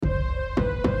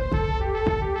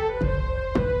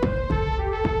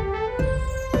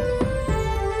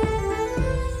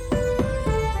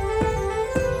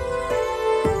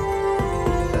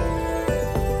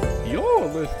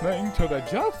to the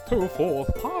Just Two Fools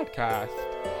podcast,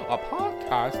 a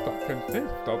podcast that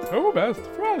consists of two best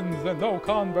friends and no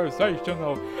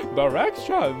conversational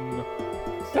direction.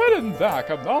 Sid and Zach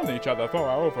have known each other for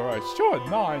over a short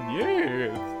 9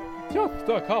 years. Just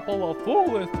a couple of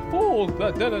foolish fools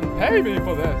that didn't pay me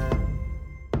for this.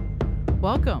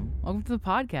 Welcome to the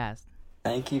podcast.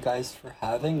 Thank you guys for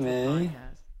having me.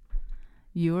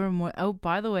 You are more. Oh,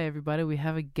 by the way, everybody, we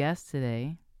have a guest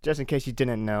today. Just in case you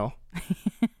didn't know.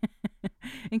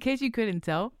 In case you couldn't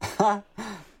tell. Hi,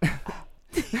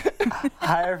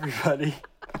 everybody.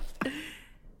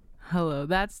 Hello.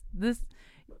 That's this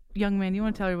young man. You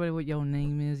want to tell everybody what your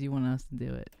name is? You want us to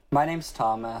do it? My name's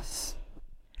Thomas.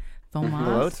 Thomas.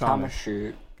 Hello, Thomas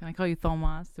Shoot. Can I call you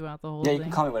Thomas throughout the whole Yeah, thing? you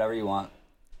can call me whatever you want.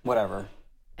 Whatever.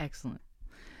 Excellent.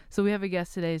 So we have a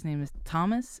guest today. His name is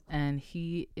Thomas, and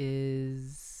he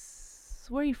is...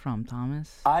 Where are you from,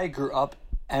 Thomas? I grew up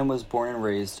and was born and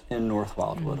raised in North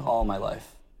Wildwood all my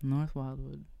life. North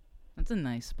Wildwood. That's a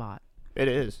nice spot. It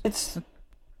is.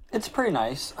 It's pretty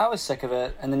nice. I was sick of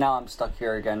it, and then now I'm stuck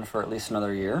here again for at least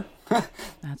another year.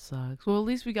 That sucks. Well, at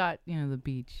least we got, the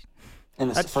beach.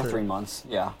 And That's for true. 3 months,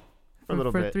 yeah. For a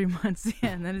little bit. 3 months, yeah,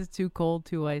 and then it's too cold,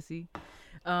 too icy.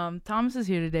 Thomas is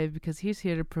here today because he's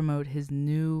here to promote his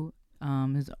new,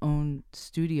 his own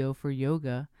studio for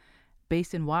yoga,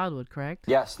 based in Wildwood, correct?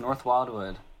 Yes, North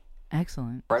Wildwood.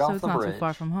 Excellent. Right so off it's the not bridge. too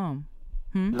far from home.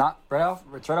 It's right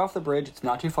off the bridge. It's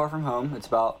not too far from home. It's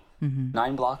about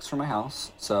 9 blocks from my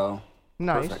house, so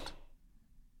Nice. perfect.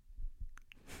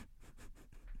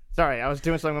 Sorry, I was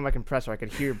doing something with my compressor. I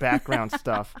could hear background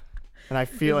stuff, and I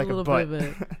feel There's like a little butt. bit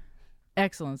of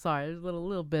Excellent. Sorry, there's a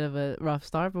little bit of a rough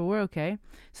start, but we're okay.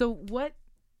 So what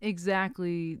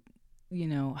exactly,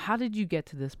 how did you get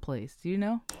to this place? Do you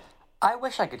know? I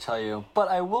wish I could tell you, but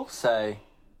I will say,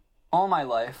 all my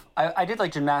life, I did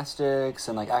like gymnastics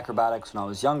and like acrobatics when I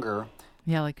was younger.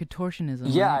 Yeah, like contortionism.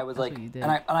 Yeah, right? I was That's like, what you did.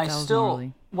 and I That was still,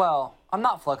 gnarly. well, I'm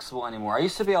not flexible anymore. I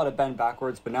used to be able to bend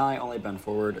backwards, but now I only bend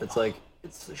forward. It's like,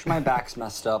 my back's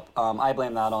messed up. I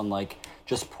blame that on like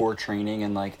just poor training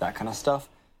and like that kind of stuff.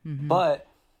 But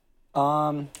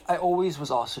I always was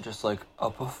also just like a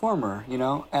performer,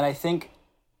 and I think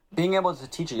being able to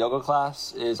teach a yoga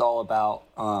class is all about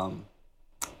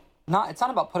it's not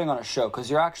about putting on a show, because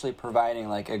you're actually providing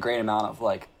like a great amount of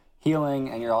like healing,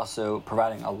 and you're also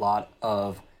providing a lot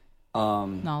of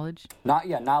Knowledge.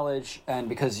 knowledge, and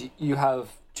because you have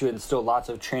to instill lots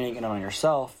of training in on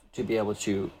yourself to be able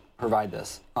to provide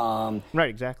this. Right,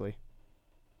 exactly.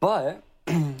 But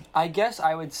I guess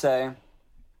I would say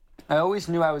I always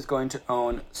knew I was going to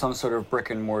own some sort of brick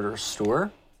and mortar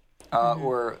store,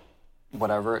 or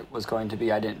whatever it was going to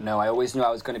be. I didn't know. I always knew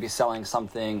I was going to be selling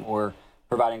something or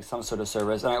providing some sort of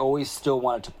service, and I always still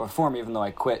wanted to perform, even though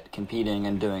I quit competing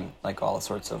and doing like all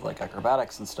sorts of like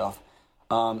acrobatics and stuff.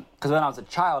 Because when I was a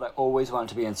child, I always wanted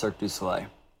to be in Cirque du Soleil,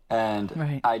 and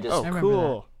Right. I just Oh, remember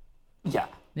cool. yeah.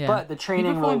 Yeah. But the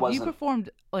training really You wasn't. performed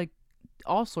like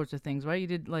all sorts of things, right? You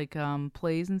did like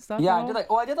plays and stuff. Yeah, at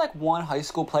all? I did like one high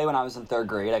school play when I was in 3rd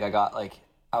grade. Like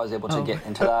I was able to get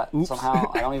into that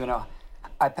somehow. I don't even know.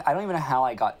 I don't even know how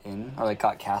I got in or like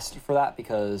got casted for that,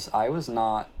 because I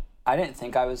didn't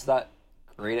think I was that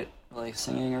great at really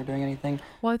singing or doing anything.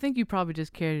 Well, I think you probably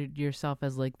just carried yourself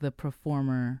as like the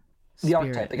performer. The spirit.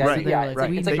 archetype, the So guy, they yeah, were like, right.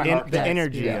 we It's like need- my The archetype.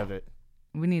 energy Yeah. of it.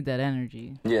 We need that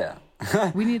energy. Yeah.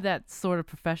 We need that sort of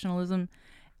professionalism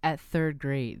at 3rd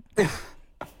grade,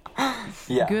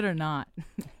 Yeah. good or not.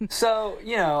 So,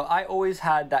 I always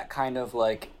had that kind of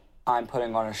like I'm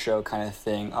putting on a show kind of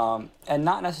thing. And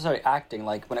not necessarily acting.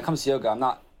 Like when it comes to yoga, I'm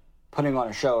not putting on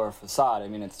a show or a facade. I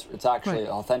mean, it's actually Right.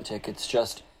 authentic. It's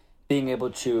just being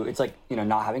able to, it's like,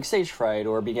 not having stage fright,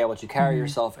 or being able to carry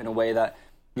yourself in a way that,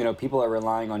 people are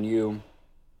relying on you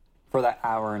for that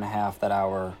hour and a half, that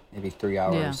hour, maybe 3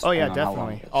 hours. Yeah. Oh, yeah, depending on how long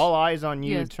definitely. it is. All eyes on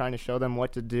you, Yes. trying to show them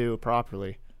what to do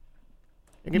properly.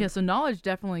 It can- Yeah, so knowledge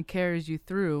definitely carries you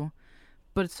through,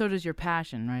 but so does your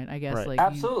passion, right? I guess Right. like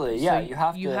Absolutely, yeah, you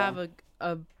have you to- have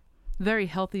a very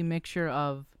healthy mixture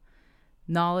of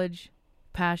knowledge,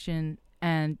 passion,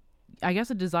 and I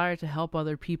guess a desire to help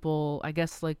other people. I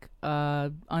guess like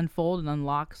unfold and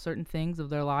unlock certain things of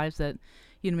their lives that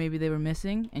maybe they were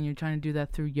missing, and you're trying to do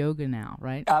that through yoga now,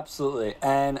 right? Absolutely.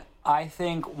 And I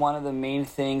think one of the main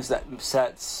things that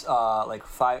sets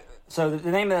so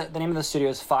the name of the studio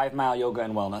is 5 Mile Yoga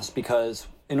and Wellness, because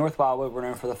in North Wildwood we're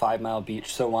known for the 5 Mile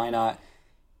Beach, so why not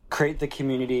create the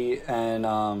community and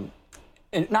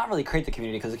not really create the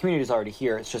community, because the community is already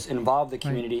here. It's just involve the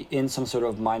community in some sort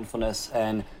of mindfulness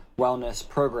and wellness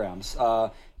programs.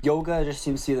 Yoga just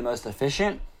seems to be the most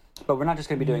efficient, But we're not just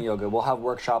going to be doing yoga. We'll have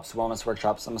workshops, wellness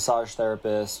workshops, a massage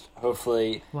therapist,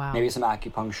 hopefully Wow. maybe some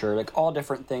acupuncture, like all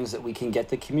different things that we can get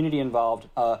the community involved.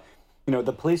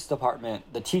 The police department,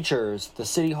 the teachers, the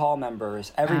city hall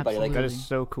members, everybody. Absolutely. That is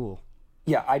so cool.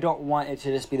 Yeah, I don't want it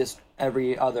to just be this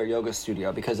every other yoga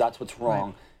studio because that's what's wrong.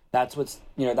 Right. That's what's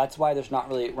that's why we're not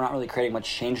really creating much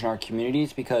change in our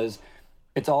communities because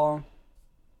it's all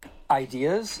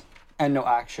ideas and no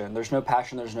action. There's no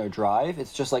passion, there's no drive.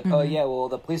 It's just like, oh yeah, well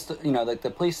the police like the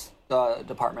police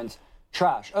department's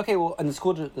trash. Okay, well and the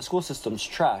school system's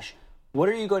trash. What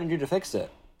are you going to do to fix it?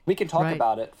 We can talk Right.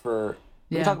 about it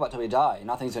we can talk about it till we die.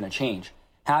 Nothing's going to change.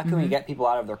 How can we get people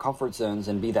out of their comfort zones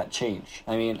and be that change?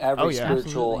 I mean, every yeah.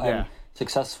 spiritual Absolutely. and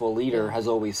successful leader has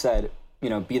always said,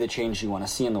 be the change you want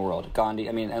to see in the world. Gandhi,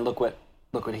 I mean, and look what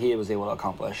he was able to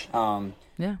accomplish.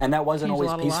 Yeah. And that wasn't Changed a always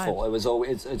lot of peaceful. lives. It was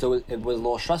always it was a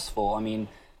little stressful. I mean,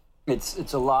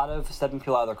 it's a lot of stepping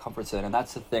people out of their comfort zone, and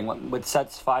that's the thing. What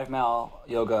sets 5 Mile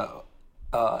Yoga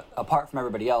apart from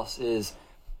everybody else is,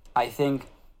 I think,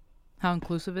 How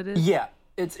inclusive it is. yeah,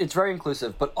 it's very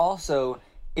inclusive, but also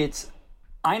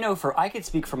I could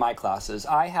speak for my classes.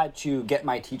 I had to get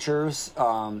my teachers.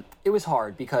 It was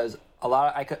hard because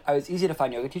it was easy to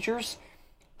find yoga teachers.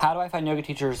 How do I find yoga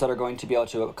teachers that are going to be able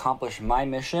to accomplish my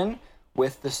mission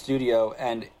with the studio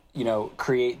and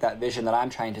create that vision that I'm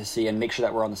trying to see and make sure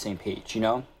that we're on the same page?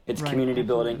 It's Right, community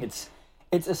building. It's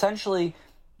essentially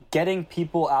getting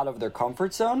people out of their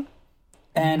comfort zone.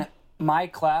 And my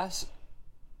class,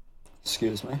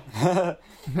 excuse me,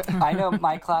 I know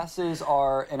my classes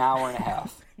are an hour and a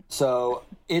half. So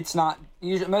it's not,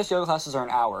 usually most yoga classes are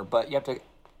an hour, but you have to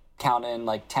count in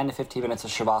like 10 to 15 minutes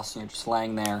of Shavasana. You're just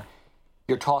laying there.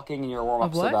 You're talking in your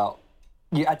warm-ups Of what? about,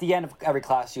 at the end of every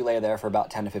class, you lay there for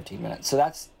about 10 to 15 minutes. So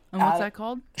that's And what's that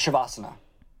called? Shavasana.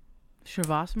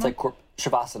 Shavasana. It's like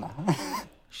Shavasana.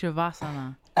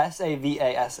 Shavasana.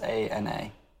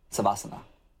 Savasana. Savasana.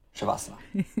 Shavasana.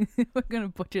 We're gonna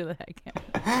butcher the heck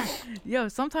out. Yo,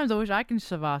 sometimes I wish I can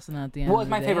shavasana at the end. Well, of it's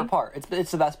the my day. favorite part.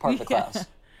 It's the best part of the Yeah. class.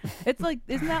 It's like,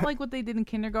 isn't that like what they did in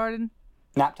kindergarten?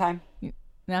 Nap time.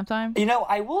 Nap time.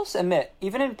 I will admit,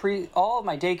 even in all of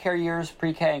my daycare years,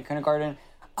 pre-K and kindergarten,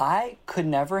 I could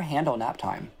never handle nap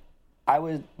time. I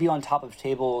would be on top of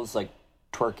tables, like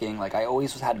twerking. Like I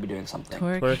always had to be doing something.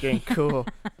 Working cool.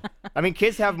 I mean,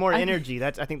 kids have more energy.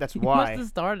 I think that's why. Must have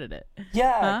started it.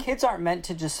 Yeah, Huh? kids aren't meant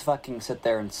to just fucking sit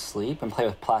there and sleep and play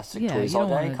with plastic Yeah, toys you all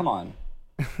don't day. wanna- Come on.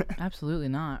 Absolutely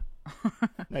not.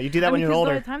 No, you do that I when mean, you're 'cause by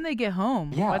older. the time they get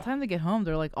home, Yeah. by the time they get home,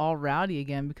 they're like all rowdy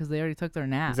again because they already took their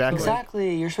nap. Exactly. So, like,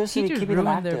 Exactly. You're supposed to be teachers keeping them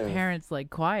ruin active. their parents' like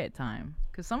quiet time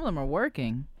because some of them are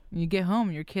working. And you get home,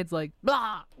 and your kid's like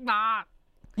blah blah.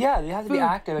 Yeah, you have to be Food.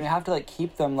 active, and you have to like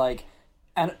keep them like,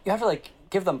 and you have to like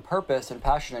give them purpose and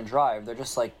passion and drive. They're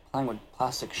just like playing with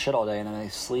plastic shit all day, and then they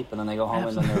sleep, and then they go home,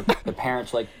 and then the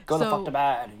parents are like go the So- fuck to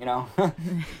bed, you know?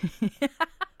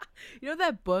 You know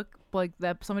that book, like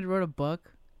that somebody wrote a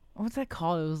book. What's that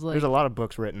called? It was like There's a lot of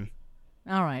books written.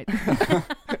 all right.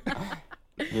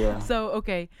 Yeah. So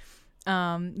okay,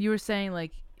 you were saying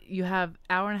like you have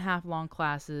hour and a half long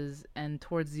classes, and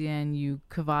towards the end you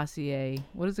Kavasiye.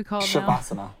 What is it called now?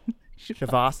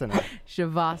 Shavasana.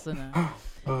 Shavasana.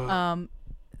 Shavasana.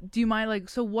 Do you mind like?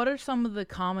 So what are some of the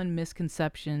common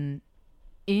misconception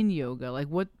in yoga? Like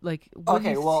what? Like what do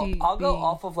Okay, you well, see I'll go being-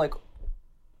 off of like.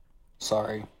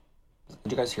 Sorry,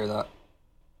 did you guys hear that?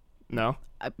 No.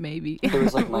 Maybe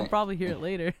was like we'll my- probably hear it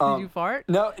later. Did you fart?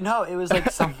 No, it was like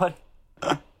somebody.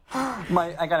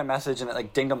 I got a message and it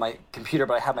like dinged on my computer,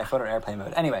 but I had my phone on airplane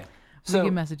mode. Anyway, We so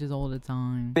get messages all the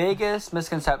time. biggest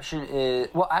misconception is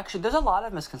actually there's a lot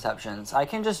of misconceptions. I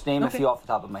can just name a Okay. few off the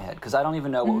top of my head because I don't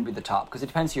even know what would be the top because it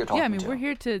depends who you're talking Yeah, I mean to. we're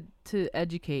here to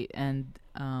educate and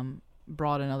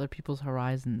broaden other people's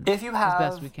horizons If you have,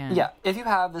 as best we can. yeah, if you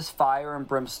have this fire and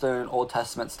brimstone Old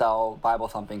Testament style Bible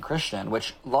thumping Christian,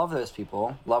 which love those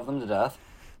people, love them to death,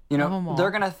 Love 'em all.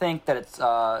 they're gonna think that it's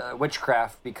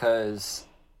witchcraft because,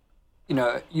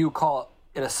 you call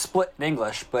it a split in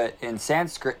English, but in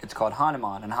Sanskrit it's called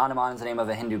Hanuman, and Hanuman is the name of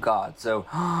a Hindu god. So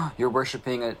you're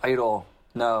worshiping an idol.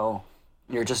 No,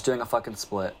 you're just doing a fucking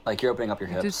split. Like you're opening up your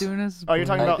hips. Just doing this. Oh, you're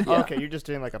talking about yeah. okay. You're just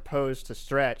doing like a pose to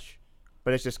stretch,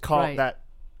 but it's just called Right.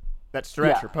 that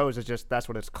stretch Yeah. or pose is just that's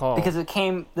what it's called. Because it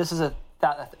came. This is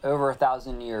over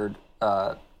 1,000-year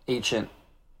ancient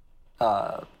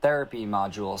therapy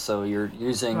module. So you're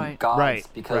using Right. gods Right,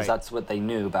 because right. that's what they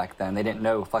knew back then. They didn't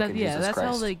know fucking Yeah, Jesus that's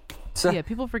Christ. how like So- yeah,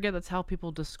 people forget that's how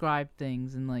people describe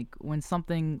things, and like when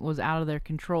something was out of their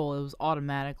control, it was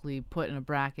automatically put in a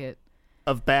bracket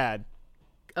of bad.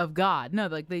 of God. No,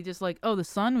 like they just like, oh, the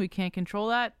sun, we can't control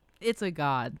that. It's a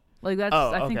God. Like that's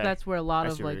Oh, I think okay. that's where a lot I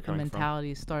of see where like you're the coming from.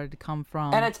 mentality started to come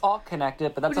from. And it's all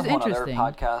connected, but that's a Which is whole other interesting.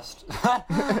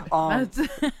 podcast.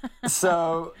 That's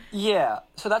So yeah,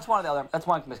 so that's one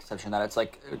misconception, that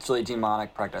it's really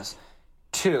demonic practice.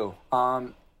 2,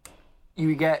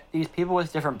 you get these people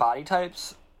with different body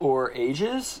types or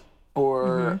ages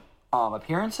or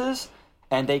appearances,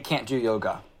 and they can't do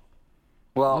yoga.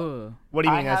 Well, Ugh. What do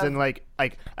you I mean? As have- in, like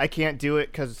I can't do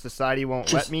it because society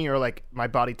won't let me, or like my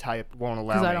body type won't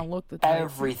allow Because me? I don't look the type.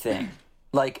 everything.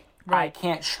 Like, I Right.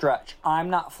 can't stretch. I'm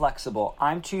not flexible.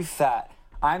 I'm too fat.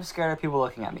 I'm scared of people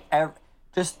looking at me.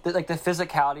 Just the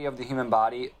physicality of the human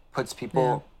body puts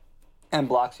people and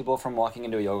blocks people from walking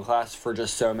into a yoga class for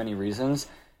just so many reasons.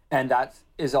 And that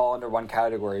is all under one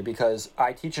category, because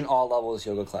I teach an all levels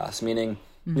yoga class, meaning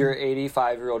your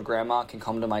 85-year-old grandma can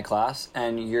come to my class,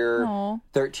 and your Aw.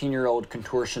 13-year-old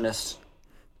contortionist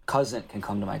cousin can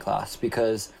come to my class,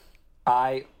 because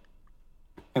I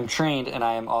am trained and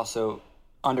I am also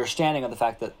understanding of the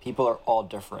fact that people are all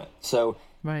different. So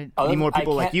Right. I need more I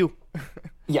people like can't- you.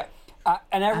 yeah.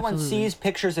 And everyone Absolutely. sees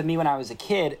pictures of me when I was a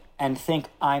kid and think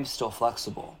I'm still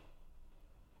flexible.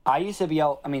 I used to be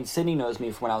able, Sydney knows me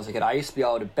from when I was a kid. I used to be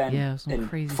able to bend Yeah, some and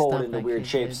crazy fold stuff into that weird kid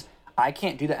shapes. did. I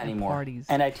can't do that anymore. parties.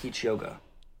 And I teach yoga.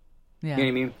 Yeah. You know what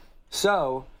I mean?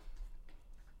 So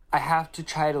I have to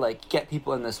try to get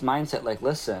people in this mindset.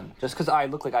 Listen, just because I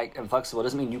look like I am flexible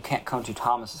doesn't mean you can't come to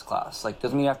Thomas's class.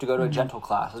 Doesn't mean you have to go to a gentle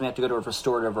class. Doesn't mean you have to go to a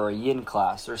restorative or a yin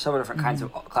class. There's several different kinds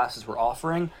of classes we're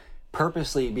offering,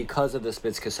 purposely because of this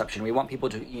misconception. We want people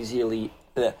to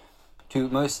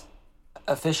most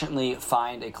efficiently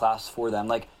find a class for them.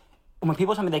 When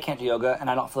people tell me they can't do yoga, and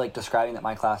I don't feel like describing that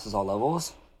my class is all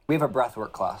levels, we have a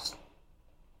breathwork class.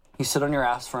 You sit on your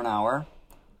ass for an hour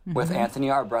with Anthony,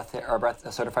 our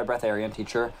certified breatharian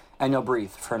teacher, and you'll breathe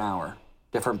for an hour.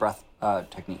 Different breath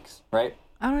techniques, right?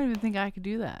 I don't even think I could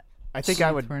do that. I think I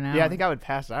Sleep would. for an Yeah, I hour. think I would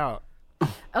pass out.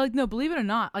 No, believe it or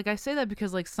not, I say that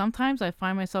because sometimes I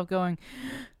find myself going,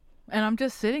 and I'm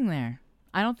just sitting there.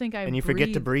 I don't think I And you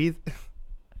forget to breathe.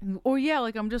 Or yeah,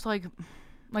 I'm just like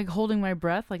holding my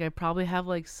breath. I probably have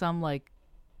some I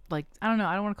don't know.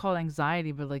 I don't want to call it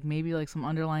anxiety, but maybe some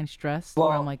underlying stress where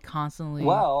I'm constantly.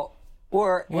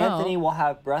 Or Well- Anthony will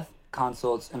have breath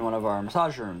consults in one of our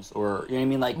massage rooms, or you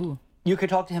know what I mean. You could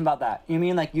talk to him about that. You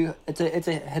know what I mean? It's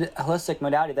a holistic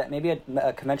modality that maybe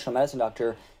a conventional medicine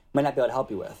doctor might not be able to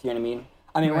help you with. You know what I mean?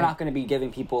 We're Right. not going to be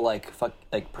giving people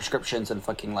prescriptions and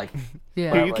fucking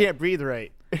Yeah. Or you can't breathe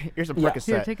right. Here's a Yeah. Percocet.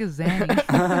 Here, take a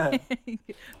Xanny.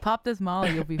 Pop this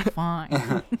Molly, you'll be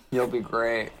fine. You'll be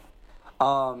great.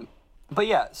 But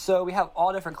yeah, so we have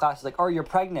all different classes. Oh, you're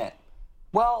pregnant.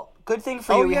 Well, good thing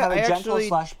for you. We yeah, have a I gentle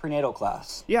actually- / prenatal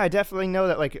class. Yeah, I definitely know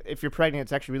that. If you're pregnant,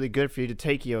 it's actually really good for you to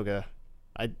take yoga.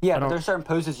 Yeah, I but don't, there's certain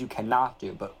poses you cannot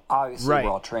do, but obviously Right.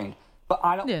 we're all trained. But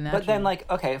I don't. Yeah, but then, naturally.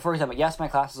 okay, for example, yes, my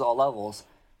class is all levels.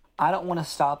 I don't want to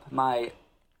stop my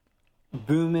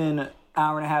booming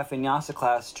hour and a half vinyasa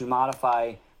class to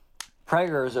modify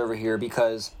preggers over here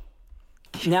because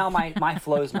now my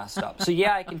flow's messed up. So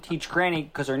yeah, I can teach Granny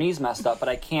because her knee's messed up, but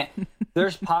I can't.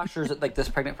 There's postures that this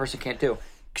pregnant person can't do.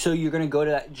 So you're going to go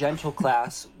to that gentle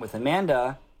class with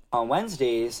Amanda on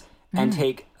Wednesdays and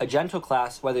take a gentle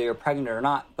class whether you're pregnant or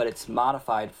not, but it's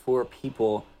modified for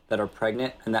people that are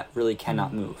pregnant and that really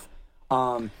cannot move.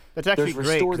 that's actually there's great. 'Cause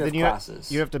restorative then classes.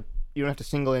 you don't have to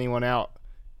single anyone out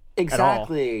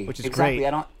Exactly. at all, which is exactly.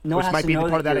 great. No which one has might to be know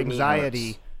part of that your knee anxiety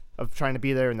hurts. of trying to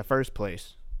be there in the first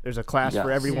place. There's a class Yes. for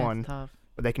Yeah, Yeah, everyone it's tough.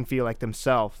 where they can feel like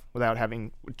themselves without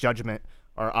having judgment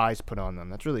or eyes put on them.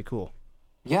 That's really cool.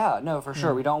 Yeah, no, for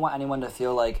sure. We don't want anyone to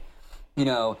feel we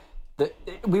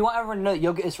want everyone to know that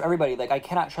yoga is for everybody. I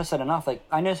cannot stress that enough.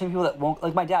 I know some people that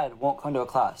won't, my dad won't come to a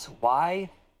class. Why?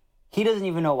 He doesn't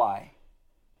even know why.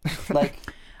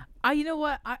 You know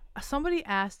what? Somebody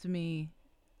asked me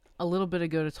a little bit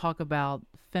ago to talk about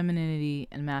femininity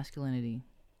and masculinity.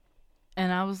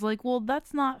 And I was like, well,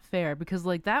 that's not fair because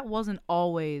that wasn't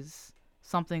always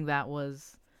something that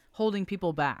was holding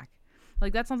people back.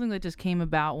 That's something that just came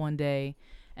about one day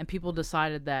and people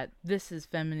decided that this is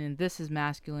feminine, this is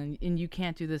masculine, and you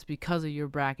can't do this because of your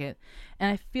bracket.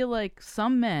 And I feel like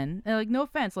some men, and no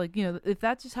offense, if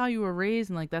that's just how you were raised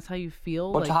and that's how you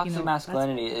feel, Well, toxic that's-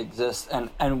 masculinity exists,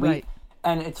 and we Right.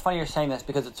 and it's funny you're saying this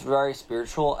because it's very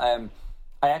spiritual.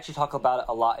 I actually talk about it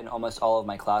a lot in almost all of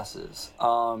my classes.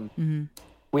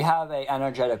 We have a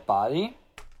energetic body.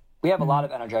 We have a lot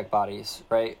of energetic bodies,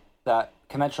 right? That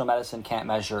conventional medicine can't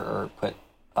measure or put.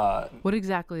 What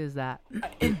exactly is that?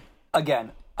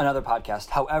 Again, another podcast.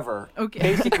 However, Okay.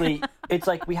 basically, it's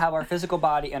we have our physical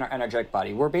body and our energetic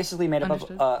body. We're basically made up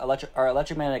Understood. of our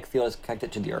electromagnetic field is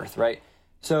connected to the earth, right?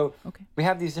 So Okay. we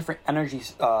have these different energy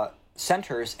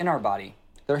centers in our body.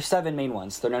 There are 7 main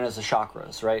ones. They're known as the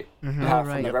chakras, right? You have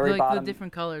from the very like bottom. the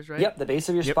different colors, right? Yep, the base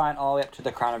of your spine all the way up to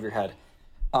the crown of your head.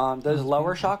 Those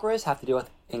lower chakras have to deal with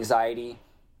anxiety,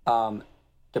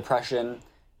 depression,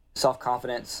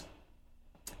 self-confidence,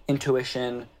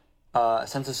 intuition, a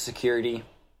sense of security,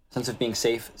 sense of being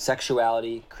safe,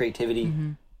 sexuality, creativity.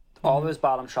 All those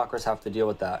bottom chakras have to deal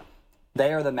with that.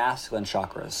 They are the masculine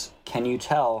chakras. Can you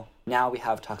tell now we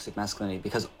have toxic masculinity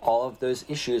because all of those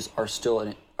issues are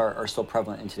still are still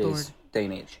prevalent in today's day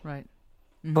and age. Right.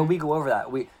 But we go over that.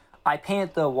 I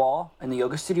painted the wall in the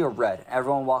yoga studio red.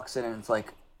 Everyone walks in and it's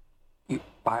like,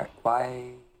 why,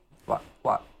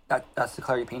 that's the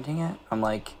color you're painting it? I'm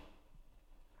like,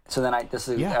 so then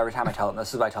every time I tell them,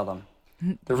 this is what I tell them.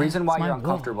 The reason why it's you're my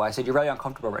uncomfortable, I said, you're really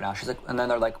uncomfortable right now. She's like, and then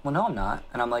they're like, well, no, I'm not.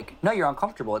 And I'm like, no, you're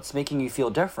uncomfortable. It's making you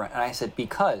feel different. And I said,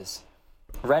 because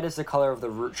red is the color of the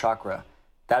root chakra.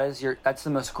 That's the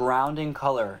most grounding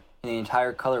color in the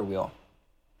entire color wheel.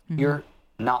 You're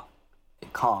not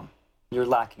calm. You're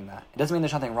lacking that. It doesn't mean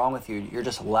there's nothing wrong with you. You're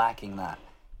just lacking that.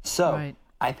 So Right.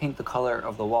 I paint the color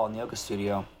of the wall in the yoga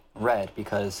studio red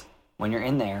because when you're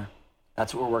in there,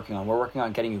 that's what we're working on. We're working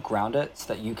on getting you grounded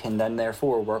so that you can then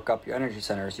therefore work up your energy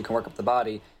centers. You can work up the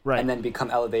body and then become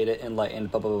elevated,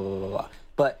 enlightened, blah, blah, blah, blah, blah.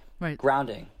 But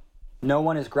grounding. No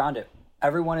one is grounded.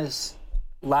 Everyone is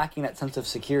lacking that sense of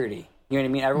security. You know what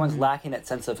I mean? Everyone's lacking that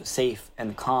sense of safe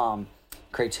and calm,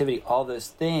 creativity, all those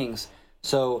things.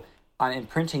 So I'm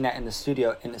imprinting that in the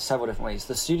studio in several different ways.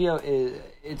 The studio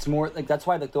it's more like, that's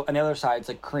why like on the other side it's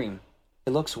like cream.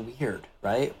 It looks weird,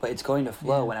 right? But it's going to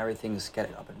flow when everything's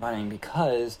getting up and running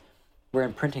because we're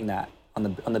imprinting that on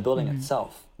the building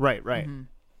itself. Right.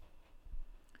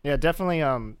 Yeah, definitely.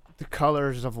 The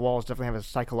colors of walls definitely have a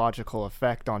psychological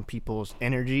effect on people's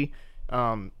energy.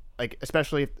 Like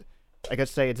especially if, like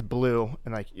let's say it's blue,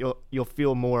 and like you'll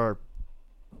feel more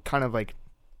kind of like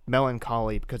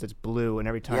melancholy because it's blue, and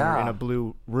every time you're in a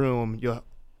blue room,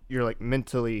 you're like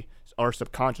mentally or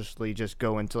subconsciously just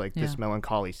go into like this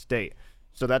melancholy state.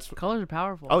 So that's Colors are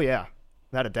powerful. Oh yeah,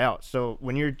 without a doubt. So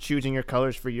when you're choosing your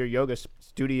colors for your yoga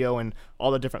studio and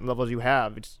all the different levels you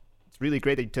have, it's really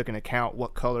great that you took into account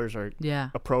what colors are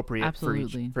appropriate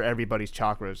absolutely. for everybody's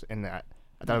chakras in that.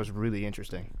 I thought it was really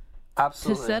interesting.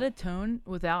 Absolutely. To set a tone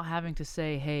without having to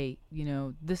say, hey,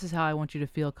 this is how I want you to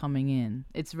feel coming in.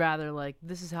 It's rather like,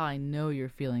 this is how I know you're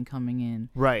feeling coming in.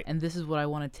 Right. And this is what I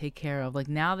want to take care of. Like,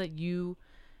 now that you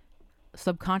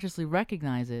subconsciously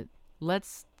recognize it,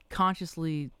 let's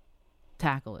consciously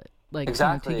tackle it. Like,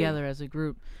 exactly. Together as a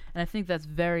group. And I think that's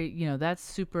very,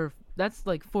 that's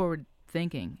like forward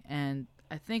thinking. And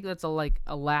I think that's a lack.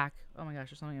 Oh my gosh,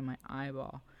 there's something in my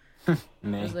eyeball.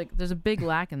 There's a big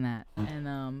lack in that.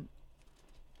 And,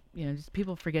 just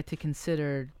people forget to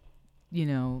consider,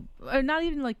 or not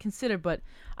even like consider, but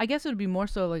I guess it would be more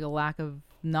so like a lack of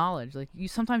knowledge. Like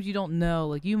sometimes you don't know,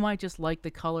 like you might just like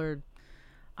the color,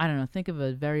 I don't know, think of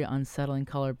a very unsettling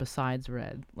color besides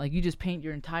red. Like you just paint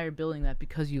your entire building that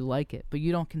because you like it, but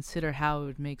you don't consider how it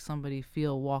would make somebody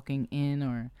feel walking in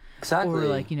or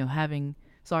like, having,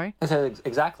 sorry?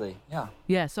 Exactly. Yeah.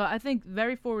 Yeah. So I think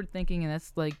very forward thinking, and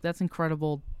that's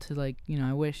incredible to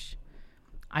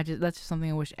that's just something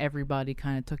I wish everybody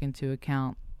kind of took into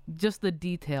account. Just the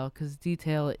detail, because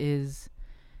detail is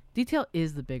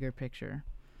the bigger picture.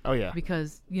 Oh yeah.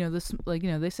 Because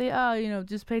they say,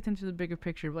 just pay attention to the bigger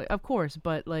picture. Like, of course,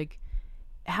 but like,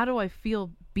 how do I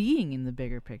feel being in the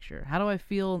bigger picture? How do I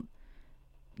feel,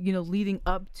 leading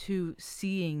up to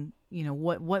seeing,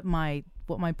 what my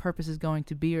purpose is going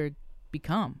to be or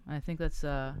become? And I think that's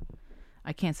I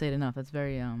can't say it enough. That's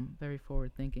very very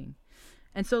forward thinking.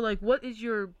 And so, like, what is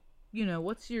your,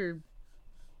 what's your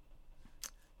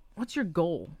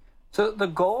goal? So the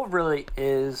goal really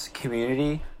is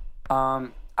community.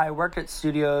 I worked at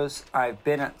studios, I've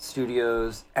been at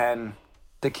studios, and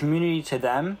the community to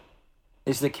them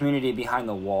is the community behind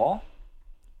the wall,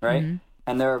 right? Mm-hmm.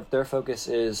 And their focus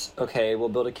is, okay, we'll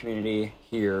build a community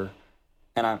here,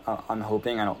 and I'm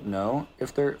hoping, I don't know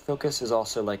if their focus is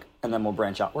also like, and then we'll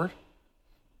branch outward.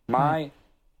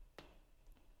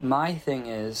 My thing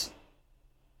is,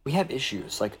 we have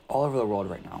issues like all over the world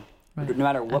right now. Right. No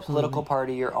matter what political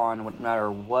party you're on, no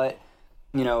matter what,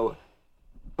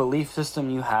 belief system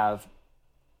you have,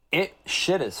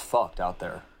 shit is fucked out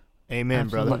there. Amen,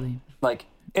 brother. Like,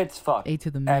 it's fucked. A to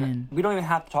the man. And we don't even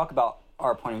have to talk about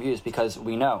our point of views because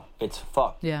we know it's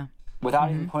fucked. Yeah.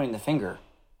 Without even pointing the finger,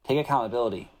 take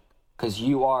accountability because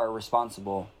you are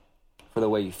responsible for the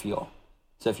way you feel.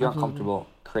 So if you're uncomfortable,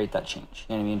 create that change.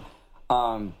 You know what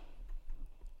I mean?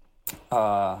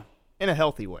 In a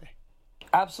healthy way.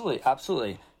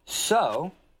 Absolutely.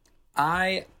 So,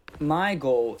 my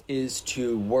goal is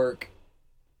to work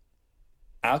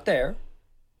out there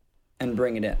and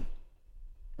bring it in,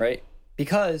 right?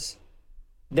 Because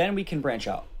then we can branch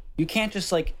out. You can't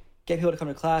just like get people to come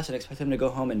to class and expect them to go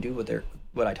home and do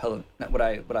what I tell them, what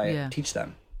I teach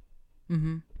them.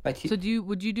 Mm-hmm. So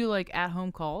would you do like at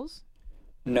home calls?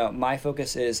 No, my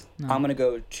focus is I'm gonna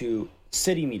go to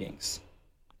city meetings.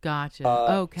 Gotcha.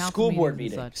 Council school board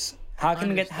meetings. meetings. How can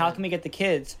we get the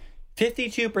kids?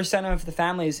 52% of the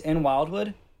families in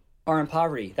Wildwood are in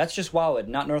poverty. That's just Wildwood,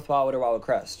 not North Wildwood or Wildwood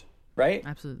Crest, right?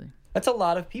 Absolutely. That's a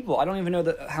lot of people. I don't even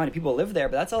know how many people live there,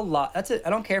 but that's a lot. I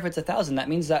don't care if it's 1,000. That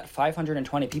means that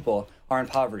 520 people are in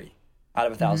poverty out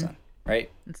of 1,000, right?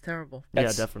 It's terrible.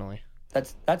 Yeah, definitely.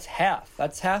 That's half.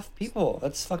 That's half people.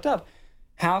 That's fucked up.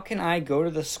 How can I go to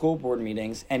the school board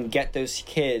meetings and get those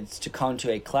kids to come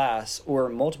to a class or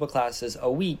multiple classes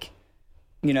a week,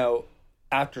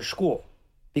 after school?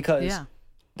 Because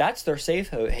that's their safe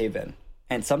haven.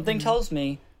 And something tells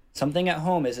me something at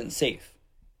home isn't safe.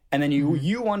 And then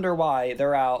you wonder why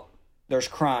they're out. There's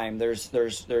crime. There's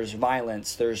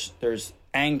violence. There's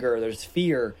anger. There's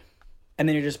fear, and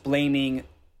then you're just blaming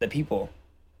the people,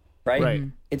 right? Right.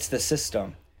 It's the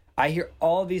system. I hear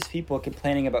all these people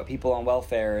complaining about people on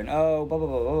welfare and blah blah blah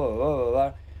blah blah blah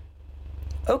blah.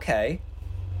 Okay,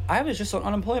 I was just on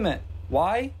unemployment.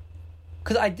 Why?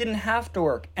 Because I didn't have to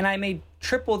work, and I made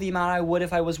triple the amount I would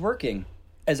if I was working.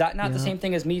 Is that not the same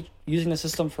thing as me using the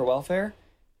system for welfare?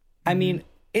 I mean,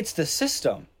 it's the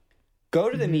system. Go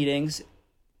to the meetings,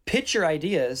 pitch your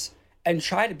ideas, and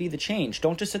try to be the change.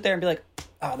 Don't just sit there and be like,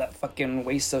 oh, that fucking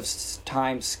waste of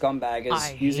time scumbag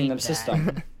is using the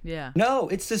system. Yeah. No,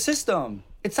 it's the system.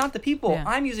 It's not the people. Yeah.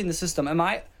 I'm using the system.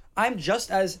 I'm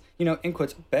just as, in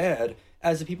quotes, bad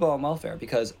as the people on welfare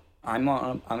because I'm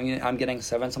getting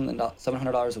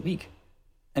 $700 a week.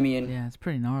 I mean, yeah, it's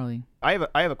pretty gnarly. I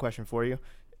have a question for you.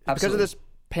 Absolutely. Because of this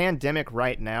pandemic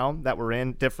right now that we're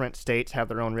in, different states have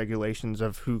their own regulations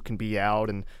of who can be out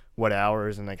and what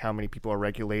hours and like how many people are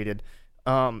regulated.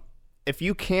 If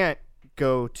you can't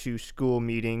go to school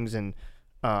meetings and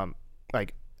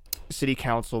like city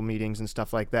council meetings and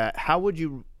stuff like that, how would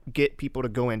you get people to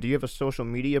go in? Do you have a social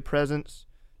media presence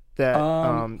that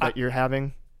that you're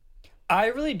having? I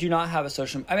really do not have a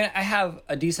social. I mean, I have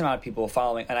a decent amount of people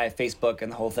following, and I have Facebook and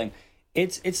the whole thing.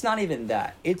 It's not even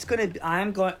that.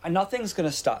 Nothing's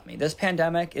gonna stop me. This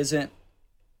pandemic isn't.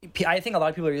 I think a lot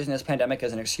of people are using this pandemic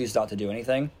as an excuse not to do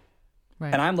anything,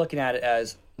 Right. and I'm looking at it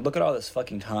as look at all this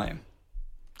fucking time.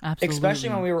 Absolutely. Especially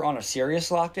when we were on a serious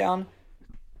lockdown.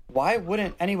 Why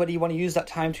wouldn't anybody want to use that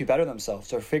time to better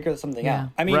themselves or figure something out?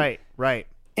 I mean, right.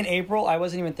 In April, I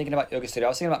wasn't even thinking about yoga studio. I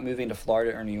was thinking about moving to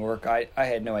Florida or New York. I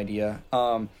had no idea.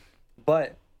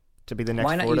 But To be the next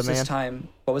why not Florida use man. this time?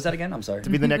 What was that again? I'm sorry. To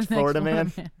be the next Florida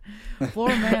man.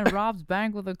 Florida man robs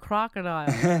bank with a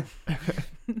crocodile.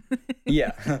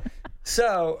 Yeah.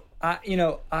 So,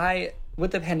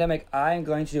 with the pandemic, I'm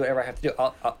going to do whatever I have to do.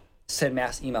 I'll send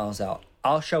mass emails out.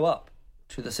 I'll show up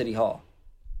to the city hall.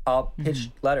 I'll pitch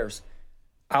letters.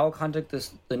 I'll contact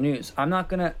the news. I'm not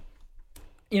gonna,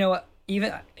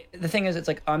 even the thing is, it's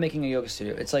like I'm making a yoga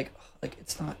studio. It's like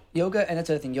it's not yoga, and that's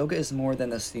the other thing. Yoga is more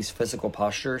than these physical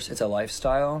postures. It's a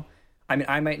lifestyle. I mean,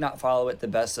 I might not follow it the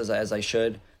best as I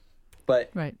should,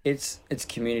 but it's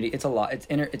community. It's a lot.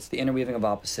 It's the interweaving of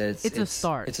opposites. It's a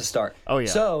start. It's a start. Oh yeah.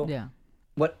 So Yeah.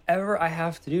 whatever I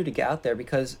have to do to get out there,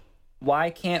 because why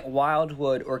can't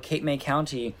Wildwood or Cape May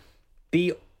County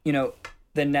be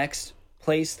the next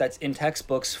place that's in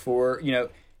textbooks for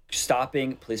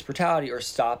stopping police brutality or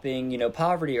stopping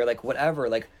poverty or like whatever?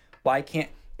 Like, why can't?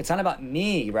 It's not about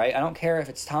me, right? I don't care if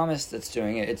it's Thomas that's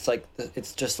doing it. It's like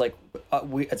it's just like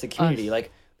it's a community. Us.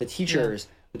 Like the teachers,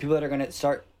 the people that are going to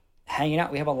start hanging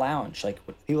out. We have a lounge. Like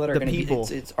people that are going to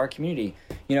be. It's our community.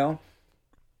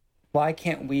 Why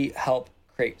can't we help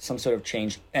create some sort of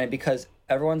change? And because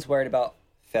everyone's worried about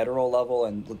federal level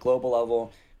and the global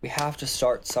level, we have to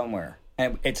start somewhere.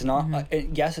 And it's not.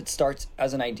 Yes, it starts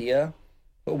as an idea,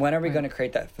 but when are we going to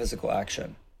create that physical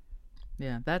action?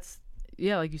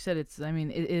 Yeah, like you said, it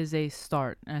is a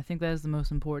start, and I think that is the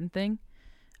most important thing.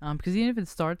 Because even if it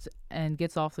starts and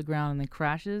gets off the ground and then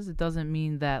crashes, it doesn't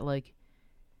mean that like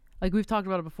we've talked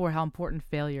about it before, how important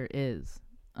failure is.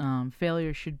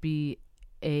 Failure should be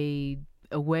a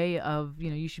way of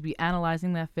you should be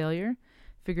analyzing that failure,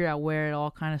 figure out where it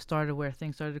all kind of started, where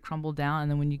things started to crumble down,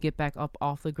 and then when you get back up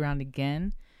off the ground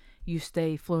again, you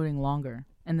stay floating longer,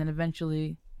 and then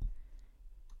eventually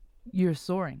you're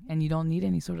soaring, and you don't need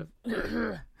any sort of.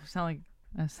 I sound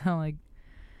like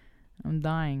I'm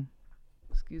dying.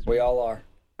 Excuse me. We all are.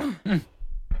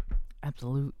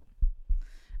 Absolute.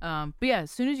 But yeah,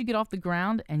 as soon as you get off the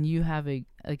ground and you have a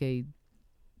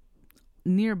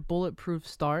near bulletproof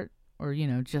start, or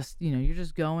you're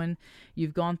just going,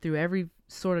 you've gone through every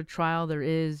sort of trial there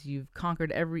is, you've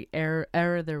conquered every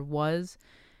error there was.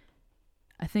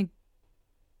 I think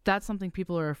that's something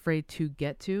people are afraid to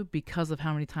get to because of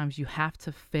how many times you have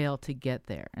to fail to get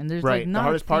there. And there's right. like not the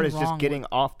hardest part is just with getting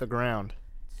off the ground.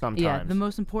 Sometimes. Yeah, the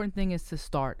most important thing is to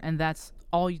start, and that's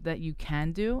all that you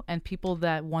can do. And people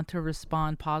that want to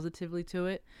respond positively to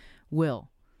it will,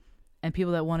 and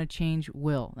people that want to change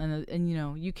will. And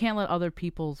you can't let other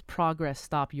people's progress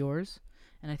stop yours.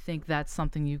 And I think that's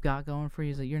something you've got going for you,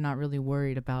 is that you're not really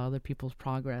worried about other people's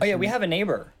progress. Oh yeah, we have a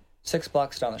neighbor 6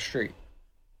 blocks down the street.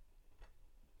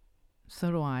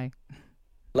 So do I.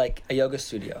 Like a yoga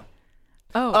studio.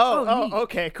 Oh,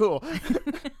 okay, cool.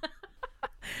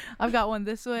 I've got one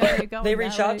this way. They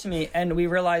reached out to me, and we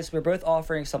realized we're both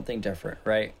offering something different,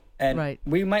 right? And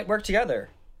we might work together.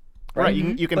 Right,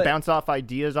 you can bounce off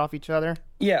ideas off each other.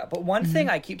 Yeah, but one thing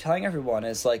I keep telling everyone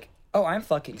is like, oh, I'm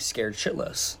fucking scared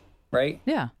shitless, right?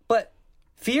 Yeah. But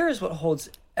fear is what holds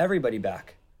everybody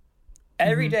back.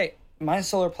 Every day, my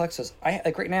solar plexus,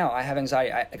 right now, I have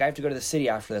anxiety. I have to go to the city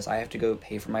after this. I have to go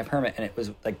pay for my permit, and it was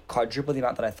like quadruple the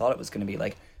amount that I thought it was going to be.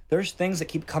 Like, there's things that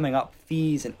keep coming up,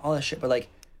 fees and all this shit, but like,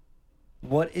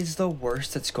 what is the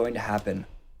worst that's going to happen?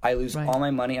 I lose all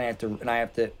my money, and I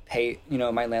have to pay,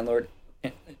 my landlord.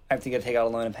 I have to take out a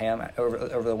loan and pay him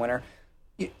over the winter.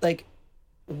 Like,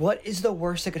 what is the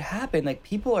worst that could happen? Like,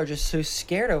 people are just so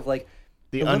scared of like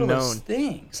the littlest unknown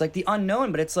things, like the unknown.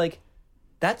 But it's like,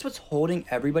 that's what's holding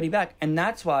everybody back, and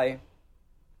that's why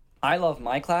I love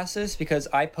my classes, because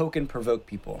I poke and provoke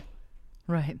people.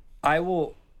 Right. I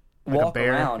will walk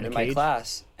around in my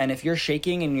class, and if you're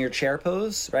shaking in your chair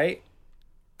pose, right,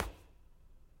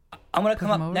 I'm gonna come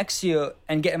up next to you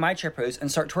and get in my chair pose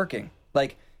and start twerking.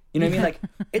 Like, you know what I mean? Like,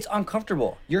 it's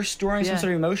uncomfortable. You're storing some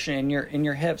sort of emotion in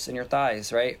your hips and your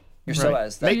thighs, right? Your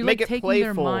psoas. Make it playful.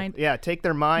 Take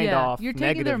their mind off. You're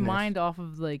taking their mind off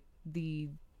of like the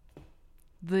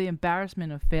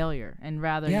embarrassment of failure, and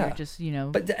rather you're just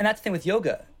But and that's the thing with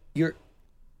yoga. You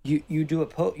do a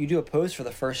pose for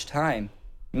the first time.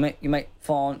 You might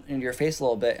fall into your face a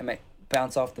little bit. It might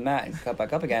bounce off the mat and come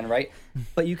back up again, right?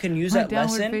 But you can use that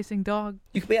lesson. Downward facing dog.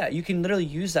 You can literally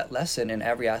use that lesson in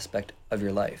every aspect of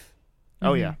your life.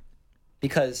 Oh yeah.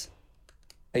 Because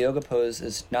a yoga pose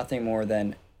is nothing more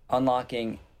than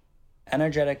unlocking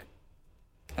energetic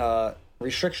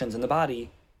restrictions in the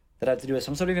body that have to do with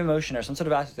some sort of emotion or some sort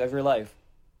of aspect of your life.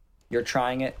 You're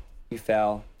trying it, you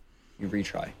fail, you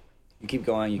retry. You keep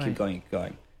going, you keep going, you keep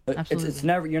going.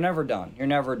 Absolutely. You're never done. You're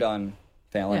never done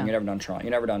failing. Yeah. You're never done trying.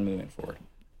 You're never done moving forward.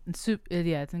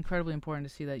 It's incredibly important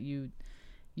to see that you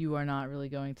are not really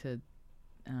going to.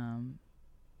 Are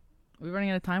we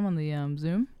running out of time on the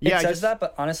Zoom? Yeah, it says that,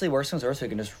 but honestly, worst comes to worst, we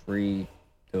can just redo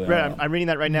it. Right, I'm reading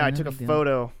that right now. I took a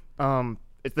photo.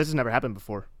 This has never happened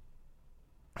before.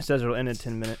 It says it'll end in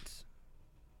 10 minutes.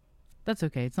 That's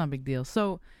okay. It's not a big deal.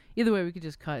 So either way, we could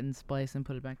just cut and splice and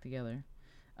put it back together.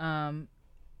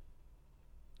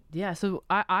 Yeah. So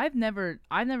I've never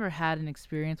had an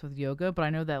experience with yoga, but I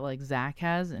know that like Zach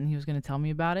has, and he was going to tell me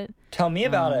about it. Tell me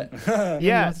about it. Yeah. He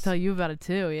wants to tell you about it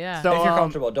too. Yeah. So if you're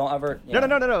comfortable, don't ever.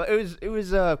 No. It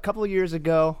was a couple of years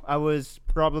ago. I was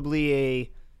probably a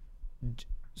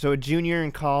junior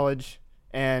in college,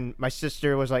 and my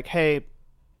sister was like, "Hey,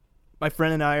 my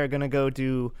friend and I are gonna go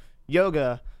do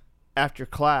yoga after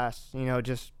class.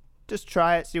 Just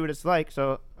try it, see what it's like."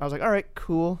 So I was like, "All right,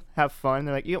 cool, have fun."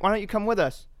 They're like, "Why don't you come with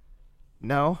us?"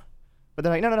 No, but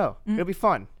they're like, "No, it'll be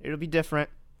fun. It'll be different.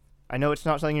 I know it's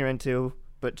not something you're into,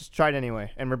 but just try it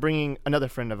anyway." And we're bringing another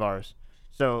friend of ours,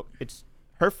 so it's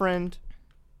her friend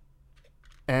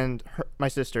and my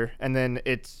sister, and then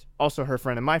it's also her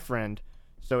friend and my friend.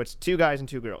 So it's 2 guys and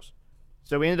 2 girls.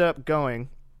 So we ended up going.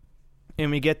 And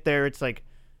we get there, it's like,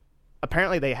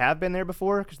 apparently they have been there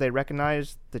before because they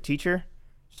recognize the teacher.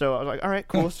 So I was like, all right,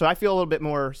 cool. So I feel a little bit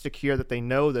more secure that they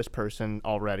know this person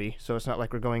already. So it's not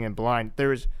like we're going in blind. There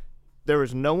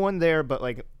was no one there but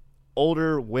like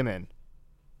older women.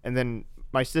 And then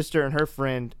my sister and her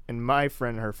friend and my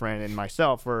friend and her friend and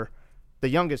myself were the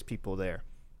youngest people there.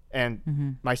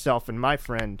 And myself and my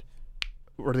friend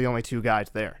were the only 2 guys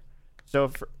there.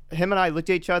 So him and I looked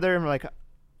at each other and we're like,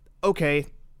 okay,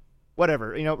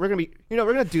 whatever, we're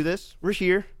gonna do this. We're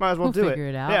here, might as well do it. Figure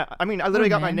it out. Yeah, I mean, I literally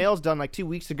got my nails done like 2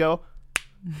 weeks ago.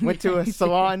 Went to a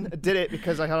salon, did it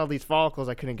because I had all these follicles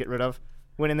I couldn't get rid of.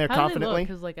 Went in there confidently.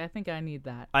 Because I think I need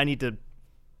that. I need to.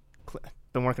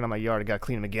 Been working on my yard. I gotta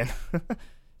clean them again.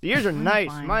 The ears are nice.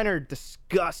 Fine. Mine are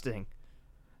disgusting.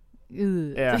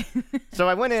 ugh. Yeah. So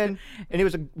I went in, and it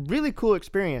was a really cool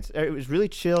experience. It was really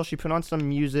chill. She put on some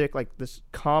music, like this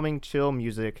calming, chill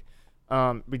music.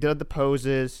 We did the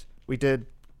poses. We did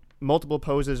multiple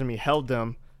poses, and we held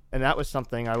them. And that was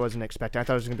something I wasn't expecting. I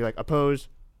thought it was going to be like a pose,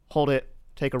 hold it,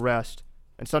 take a rest.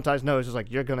 And sometimes, no, it's just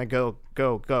like, you're going to go,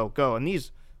 go, go, go. And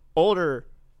these older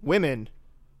women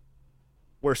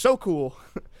were so cool.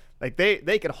 Like,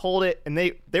 they could hold it, and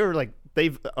they were like,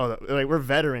 we're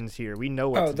veterans here. We know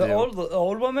what to do. The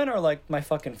old women are like my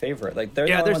fucking favorite. Like they're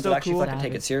the they're ones so that actually cool. fucking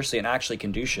take it seriously and actually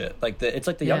can do shit. Like it's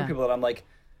like the young people that I'm like,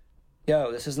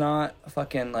 yo, this is not a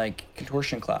fucking like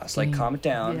contortion class. Like calm it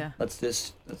down. Yeah. Let's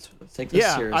take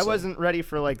this seriously. I wasn't ready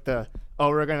for like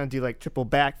we're gonna do like triple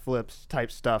backflips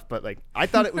type stuff, but like I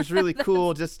thought it was really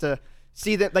cool just to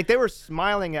see that, like, they were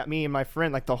smiling at me and my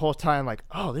friend like the whole time, like,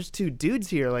 oh, there's two dudes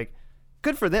here, like,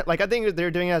 good for them. Like, I think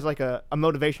they're doing it as like a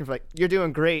motivation for like, you're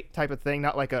doing great type of thing,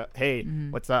 not like a, hey,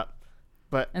 what's up?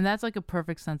 And that's like a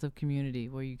perfect sense of community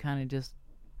where you kind of just,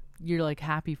 you're like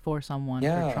happy for someone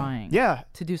for trying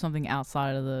to do something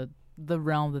outside of the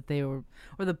realm that they were,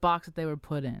 or the box that they were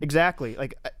put in. Exactly.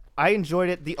 Like, I enjoyed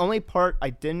it. The only part I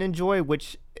didn't enjoy,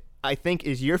 which I think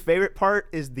is your favorite part,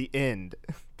 is the end,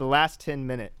 the last 10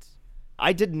 minutes.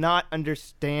 I did not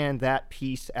understand that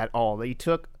piece at all. We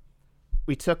took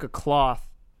a cloth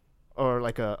or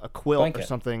like a quilt or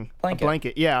something, a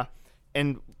blanket, yeah,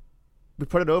 and we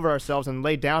put it over ourselves and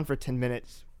laid down for 10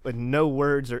 minutes with no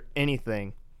words or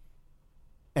anything.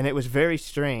 And it was very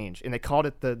strange. And they called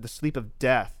it the sleep of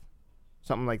death,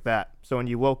 something like that. So when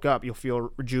you woke up, you'll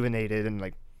feel rejuvenated and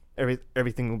like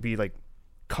everything will be like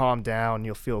calmed down and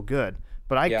you'll feel good.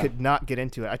 But I could not get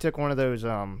into it. I took one of those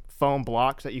foam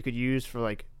blocks that you could use for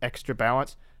like extra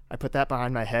balance. I put that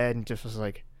behind my head and just was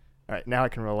like, all right, now I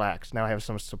can relax. Now I have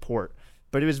some support.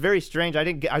 But it was very strange. I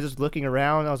was just looking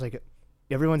around. I was like,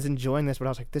 everyone's enjoying this. But I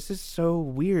was like, this is so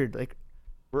weird. Like,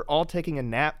 we're all taking a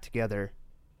nap together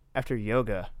after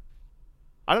yoga.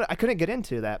 I couldn't get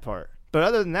into that part. But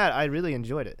other than that, I really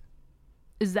enjoyed it.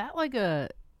 Is that like a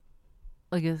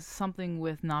something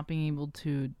with not being able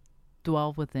to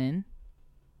dwell within?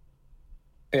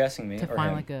 Are you asking me? To or find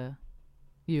him? like a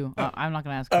you. I'm not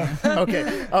gonna ask you.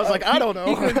 Okay. I was like, I don't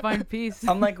You know. could find peace.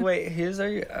 I'm like, wait,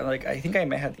 are you? I'm like, I think I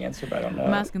may have the answer, but I don't know.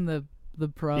 I'm asking the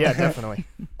pro. Yeah, definitely.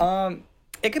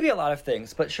 It could be a lot of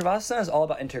things, but Shavasana is all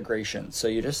about integration. So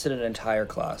you just did an entire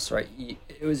class, right?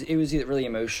 It was really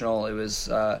emotional. It was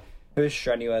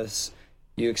strenuous.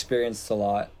 You experienced a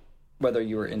lot, whether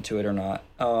you were into it or not.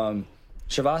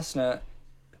 Shavasana,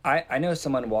 I know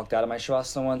someone walked out of my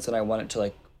Shavasana once, and I wanted to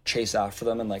like chase after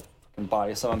them and like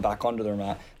body someone back onto their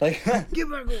mat. Like,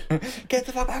 get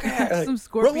the fuck back here. Like, some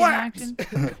scorpion relax.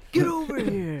 action. Get over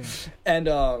here. And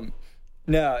I'm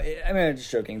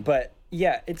just joking, but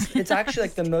yeah, it's actually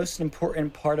like the most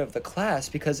important part of the class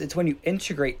because it's when you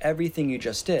integrate everything you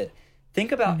just did.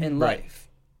 Think about in life,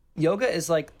 yoga is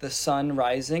like the sun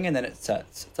rising and then it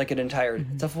sets. It's like an entire,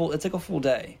 it's like a full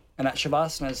day. And at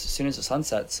Shavasana, as soon as the sun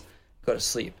sets, go to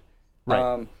sleep.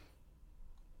 Right.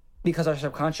 Because our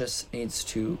subconscious needs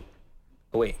to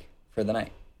awake for the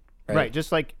night. Right.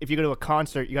 Just like if you go to a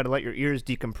concert, you got to let your ears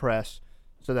decompress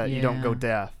so that you don't go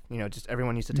deaf. You know, just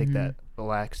everyone needs to take that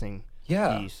relaxing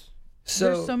piece.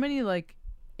 So there's so many like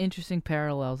interesting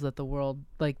parallels that the world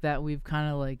like that we've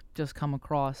kind of like just come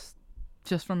across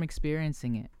just from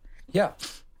experiencing it. Yeah.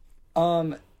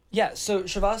 So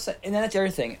Shavasana, and then that's the other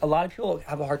thing. A lot of people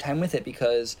have a hard time with it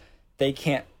because they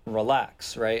can't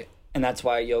relax, right? And that's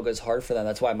why yoga is hard for them.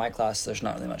 That's why in my class, there's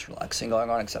not really much relaxing going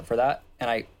on except for that.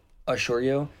 And I assure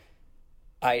you,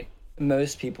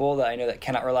 most people that I know that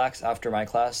cannot relax after my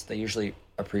class, they usually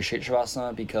appreciate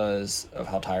Shavasana because of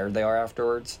how tired they are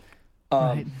afterwards.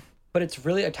 But it's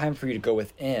really a time for you to go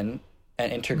within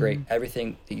and integrate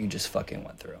everything that you just fucking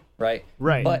went through, right?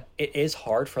 Right. But it is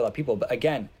hard for a lot of people. But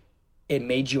again, it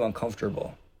made you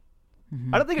uncomfortable.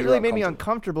 I don't think it really made me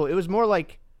uncomfortable. It was more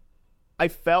like I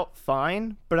felt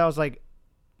fine, but I was like,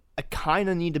 I kind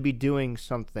of need to be doing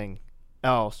something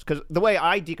else. Because the way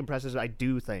I decompress is I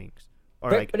do things.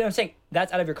 But I'm saying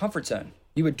that's out of your comfort zone.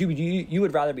 You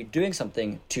would rather be doing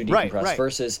something to decompress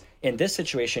versus in this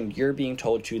situation, you're being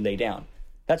told to lay down.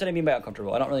 That's what I mean by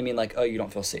uncomfortable. I don't really mean like, oh, you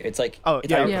don't feel safe. It's like, it's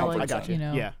out of your comfort like, zone. I got you. You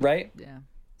know. Yeah. Right? Yeah.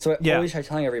 So I always try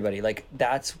telling everybody, like,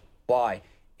 that's why.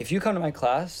 If you come to my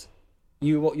class,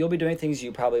 you'll be doing things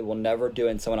you probably will never do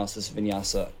in someone else's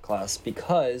vinyasa class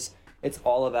because it's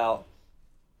all about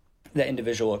the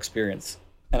individual experience.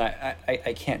 And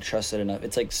I can't trust it enough.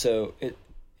 It's like,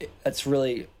 it's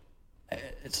really,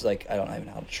 it's like, I don't even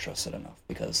know how to trust it enough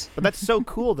because. But that's so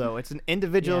cool, though. It's an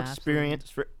individual experience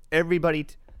for everybody,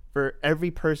 for every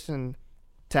person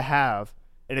to have.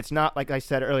 and it's not like I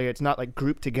said earlier. It's not like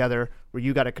grouped together where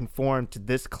you got to conform to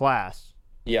this class.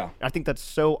 Yeah. I think that's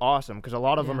so awesome because a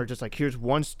lot of them Yeah. are just like, here's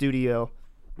one studio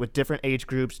with different age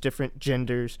groups, different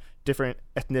genders, different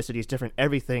ethnicities, different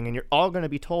everything, and you're all going to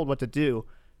be told what to do,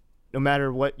 no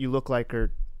matter what you look like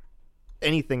or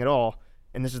anything at all.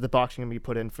 And this is the box you're going to be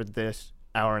put in for this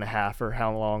hour and a half or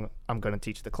how long I'm going to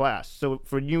teach the class. So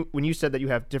for you, when you said that you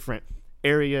have different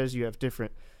areas, you have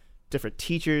different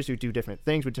teachers who do different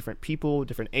things with different people,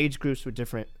 different age groups with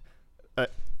different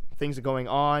things going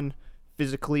on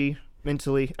physically,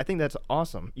 mentally. I think that's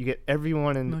awesome. You get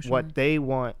everyone in Emotionally. what they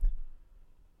want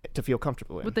to feel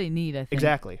comfortable in. What they need, I think.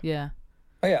 Exactly. Yeah.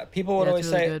 Oh yeah, people would Yeah, always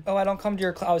it's really say, good. "Oh, I don't come to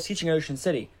your class. I was teaching in Ocean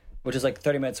City, which is like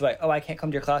 30 minutes away. Oh, I can't come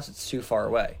to your class. It's too far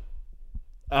away."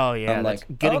 Oh yeah, I'm that's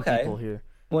like, getting okay. people here.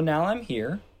 Well, now I'm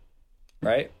here,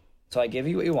 right? So I give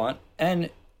you what you want, and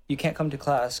you can't come to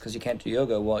class because you can't do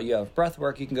yoga. Well, you have breath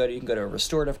work. You can go to a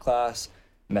restorative class,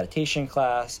 meditation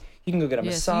class. You can go get a Yeah,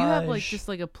 massage. so you have like just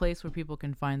like a place where people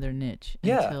can find their niche.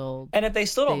 Yeah. Until And if they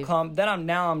still don't they've- come, then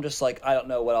I'm just like, I don't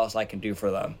know what else I can do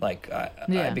for them. Like,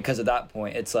 because at that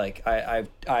point, it's like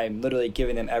I'm literally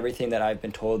giving them everything that I've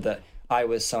been told that I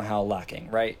was somehow lacking,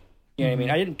 right? You know what I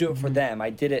mean? I didn't do it for them. I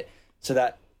did it so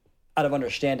that out of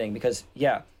understanding, because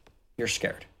you're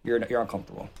scared, you're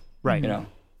uncomfortable, Right. you know,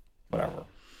 whatever.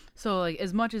 So like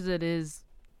as much as it is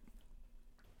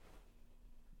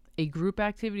a group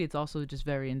activity, it's also just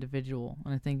very individual.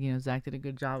 And I think, Zach did a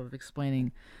good job of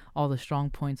explaining all the strong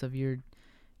points of your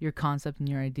concept and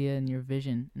your idea and your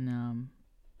vision.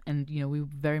 And we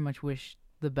very much wish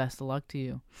the best of luck to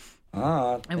you.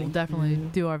 And we'll definitely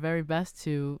do our very best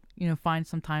to, find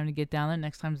some time to get down there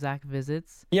next time Zach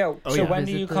visits. Yeah. Oh, So yeah. when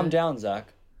do Visit you come the- down, Zach?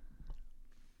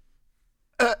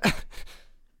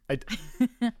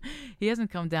 He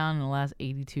hasn't come down in the last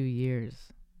 82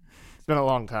 years. It's been a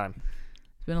long time.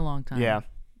 It's been a long time. Yeah.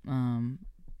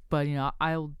 But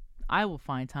I will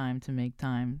find time to make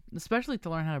time, especially to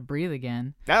learn how to breathe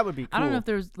again. That would be cool. I don't know if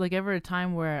there's like ever a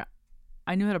time where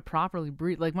I knew how to properly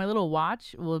breathe. Like my little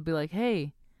watch will be like,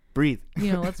 "Hey, breathe.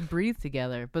 let's breathe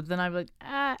together." But then I'd be like,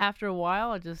 after a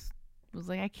while, I just was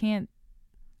like, I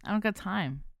don't got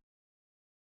time.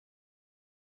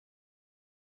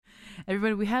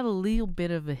 Everybody, we had a little bit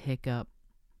of a hiccup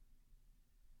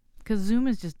because Zoom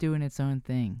is just doing its own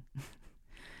thing.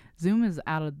 Zoom is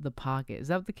out of the pocket. Is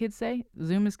that what the kids say?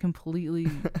 Zoom is completely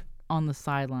on the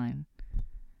sideline.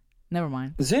 Never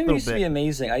mind. Zoom Little used to bit. be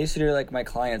amazing. I used to do like my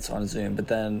clients on Zoom, but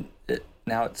then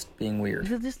now it's being weird.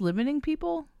 Is it just limiting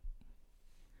people?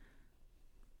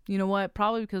 You know what?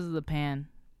 Probably because of the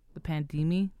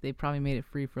pandemic. They probably made it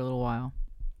free for a little while.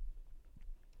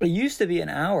 It used to be an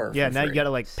hour. Yeah, for now you free. gotta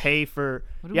like pay for.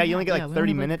 What do Yeah, we you only have? get Yeah, like we 30 only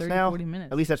have, like, minutes 30, now. 40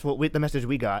 minutes. At least that's the message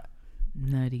we got.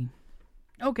 Nutty.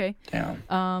 Okay.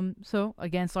 Damn. So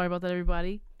again, sorry about that,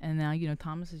 everybody. And now,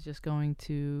 Thomas is just going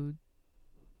to,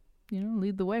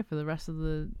 lead the way for the rest of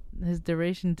his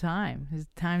duration.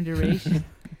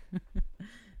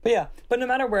 But no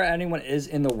matter where anyone is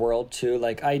in the world too,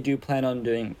 like I do plan on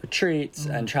doing retreats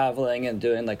and traveling and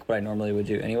doing like what I normally would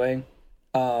do anyway.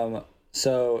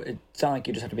 So it's not like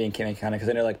you just have to be in Cayman County, because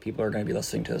I know like people are going to be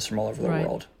listening to this from all over the Right.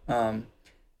 world.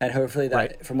 And hopefully that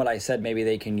Right. from what I said, maybe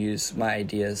they can use my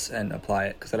ideas and apply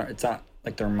it, because it's not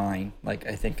like they're mine. Like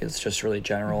I think it's just really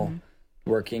general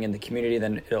working in the community.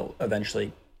 Then it'll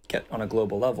eventually get on a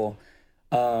global level.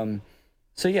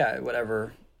 So yeah,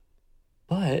 whatever.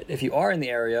 But if you are in the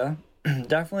area,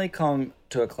 definitely come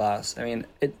to a class. I mean,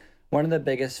 one of the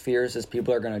biggest fears is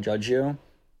people are going to judge you.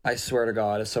 I swear to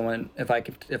God,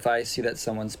 if I see that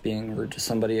someone's being rude to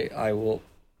somebody, I will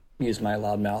use my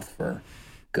loud mouth for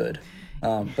good.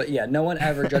 But yeah, no one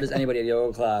ever judges anybody at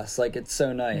yoga class. Like, it's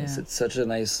so nice. Yeah. It's such a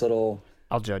nice little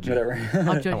I'll judge you. whatever.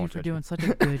 I'll judge you won't for judge doing such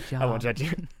a good job. I won't judge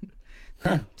you.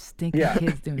 Stinking Yeah,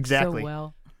 kids doing exactly. so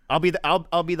well. I'll be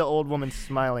the old woman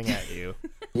smiling at you.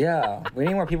 Yeah, we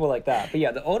need more people like that. But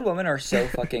yeah, the old women are so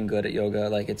fucking good at yoga.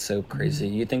 Like, it's so crazy.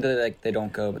 You think that they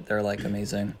don't go, but they're like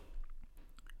amazing.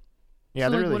 Yeah,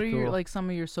 So they're like, really what are cool. your some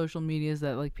of your social medias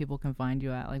that like people can find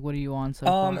you at? Like, what are you on so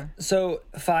far? So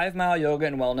 5 Mile Yoga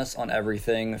and Wellness on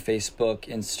everything: Facebook,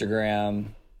 Instagram,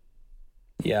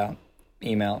 email,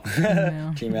 Email.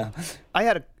 Gmail. I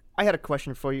had a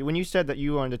question for you. When you said that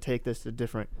you wanted to take this to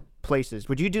different places,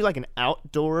 would you do like an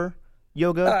outdoor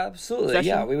yoga? Absolutely, session?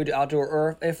 yeah. We would do outdoor,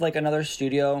 or if like another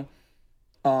studio,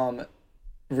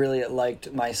 really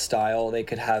liked my style, they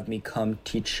could have me come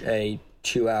teach a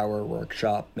 2-hour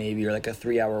workshop, maybe, or like a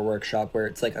 3-hour workshop where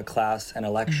it's like a class and a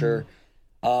lecture,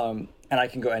 and I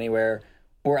can go anywhere,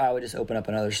 or I would just open up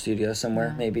another studio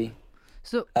somewhere, maybe,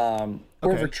 So or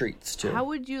Okay. retreats too. how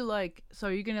would you like? So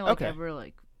are you gonna like Okay. ever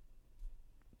like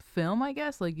film, I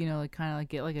guess, like, you know, like kind of like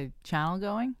get like a channel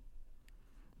going.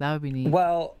 That would be neat.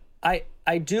 Well, I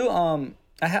do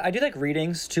I do like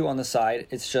readings too on the side.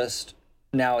 It's just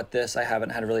now at this I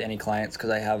haven't had really any clients because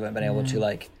I haven't been able to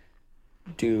like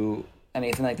do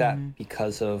anything like that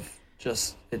because of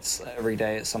just it's every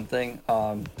day it's something.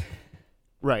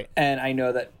 Right. And I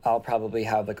know that I'll probably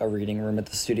have like a reading room at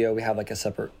the studio. We have like a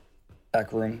separate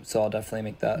back room, so I'll definitely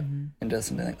make that into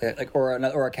something like that. Like or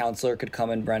a counselor could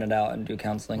come and rent it out and do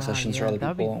counseling sessions for other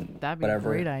people. That'd be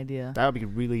whatever. a great idea. That would be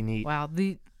really neat. Wow.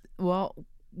 Well,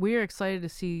 we're excited to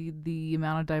see the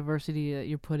amount of diversity that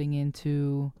you're putting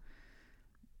into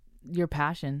your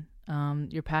passion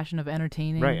of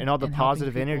entertaining, Right, and all the helping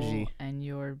positive people, energy. and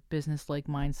your business-like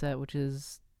mindset, which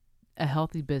is a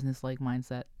healthy business-like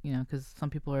mindset. You know, because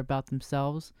some people are about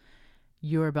themselves.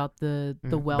 You're about the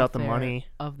welfare about the money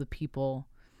of the people,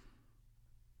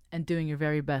 and doing your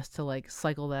very best to like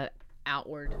cycle that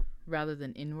outward rather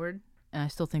than inward. And I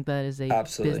still think that is a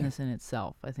Absolutely. business in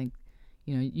itself. I think,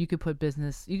 you know, you could put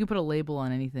a label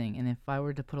on anything, and if I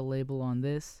were to put a label on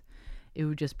this, it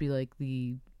would just be like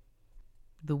the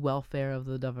welfare of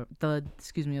the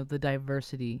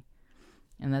diversity,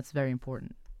 and that's very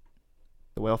important.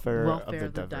 the welfare Welfare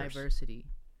of the of the diverse. diversity.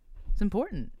 It's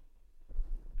important.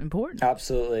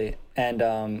 Absolutely. And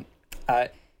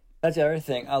that's the other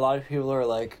thing. A lot of people are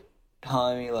like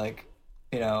telling me like,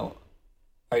 you know,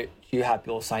 do you have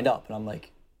people signed up? And I'm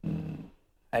like,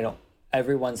 I don't.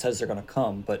 Everyone says they're gonna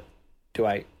come, but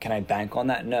can I bank on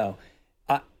that? No.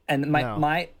 And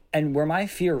where my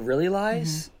fear really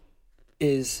lies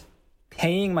is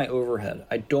paying my overhead.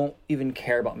 I don't even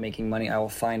care about making money. I will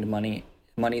find money.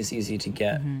 Money's easy to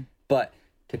get, but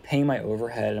to pay my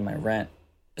overhead and my rent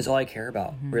is all I care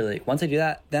about, really. Once I do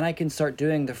that, then I can start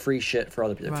doing the free shit for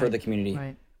other people, for the community,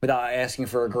 without asking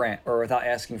for a grant or without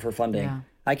asking for funding. Yeah.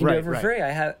 I can do it for free.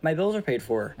 My bills are paid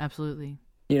for. Absolutely.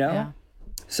 You know? Yeah.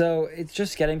 So it's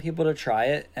just getting people to try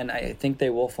it, and I think they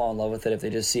will fall in love with it if they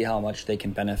just see how much they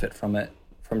can benefit from it,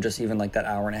 from just even like that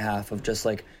hour and a half of just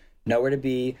like nowhere to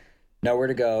be, nowhere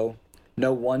to go,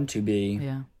 no one to be,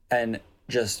 and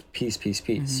just peace.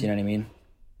 You know what I mean?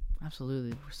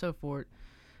 Absolutely. We're so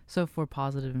for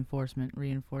positive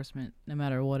reinforcement, no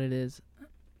matter what it is.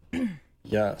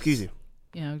 Yeah. Excuse you.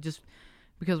 You know, just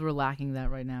because we're lacking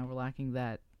that right now, we're lacking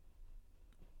that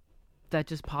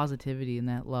just positivity and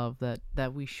that love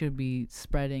that we should be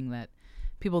spreading, that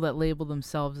people that label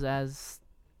themselves as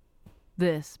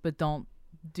this but don't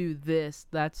do this,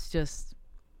 that's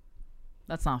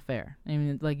not fair. I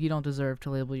mean, like, you don't deserve to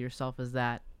label yourself as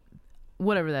that,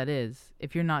 whatever that is,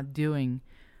 if you're not doing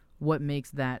what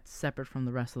makes that separate from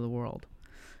the rest of the world.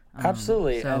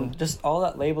 Absolutely. And just all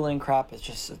that labeling crap is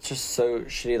it's just so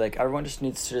shitty. Like, everyone just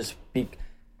needs to just be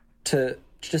to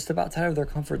just about outside of their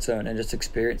comfort zone and just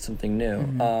experience something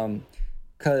new.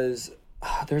 Because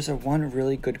there's one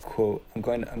really good quote. I'm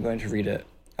going to read it.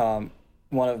 One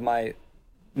of my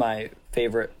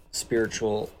favorite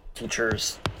spiritual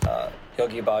teachers,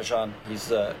 Yogi Bhajan. He's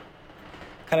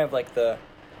kind of like the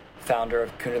founder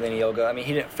of Kundalini Yoga. I mean,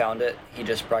 he didn't found it. He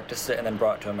just practiced it and then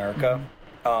brought it to America.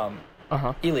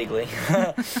 Illegally.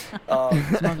 They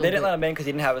didn't let him in because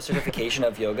he didn't have a certification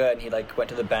of yoga, and he like went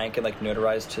to the bank and like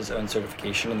notarized his own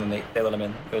certification, and then they let him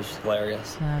in. It was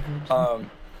hilarious.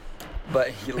 But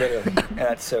he literally, and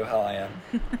that's so how I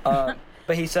am.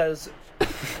 But he says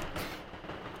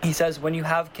when you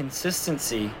have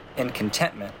consistency and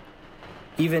contentment,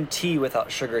 even tea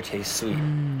without sugar tastes sweet.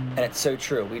 And it's so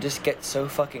true. We just get so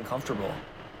fucking comfortable,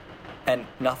 and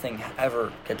nothing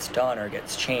ever gets done or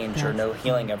gets changed, or no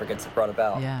healing ever gets brought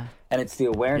about. Yeah. And it's the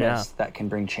awareness that can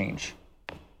bring change.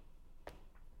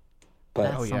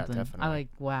 But That's something. definitely. I like,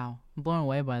 wow. I'm blown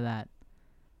away by that.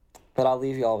 But I'll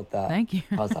leave you all with that. Thank you.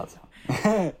 How's that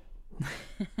sound?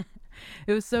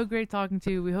 It was so great talking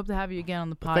to you. We hope to have you again on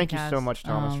the podcast. Thank you so much,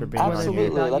 Thomas, for being on here.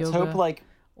 Absolutely. Let's hope like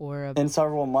or in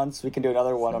several months we can do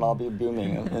another one, and I'll be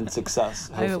booming in success.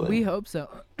 Hopefully. we hope so.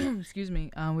 Excuse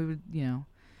me. We would,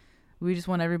 we just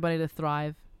want everybody to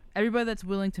thrive. Everybody that's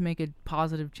willing to make a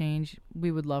positive change,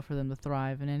 we would love for them to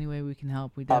thrive. In any way we can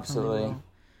help, we definitely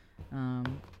will.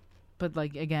 But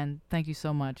like, again, thank you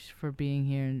so much for being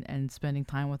here and spending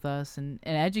time with us and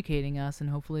educating us and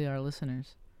hopefully our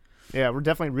listeners. Yeah, we're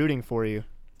definitely rooting for you.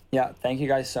 Yeah, thank you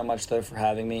guys so much though for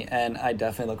having me, and I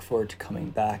definitely look forward to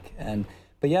coming back.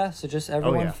 But yeah, so just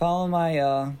everyone follow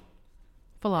my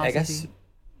philosophy. I guess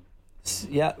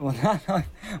well,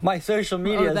 my social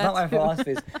media is not my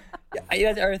philosophies.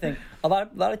 That's everything. A lot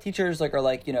of teachers are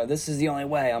like, this is the only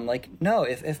way. I'm like, no,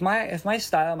 if my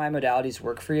style, my modalities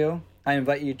work for you, I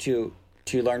invite you to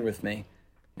learn with me,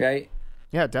 right?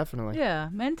 Yeah, definitely. Yeah,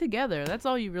 men together. That's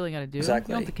all you really got to do.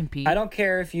 Exactly. You don't have to compete. I don't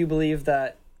care if you believe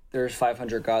that there's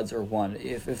 500 gods or one.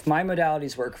 If my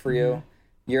modalities work for you,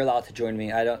 you're allowed to join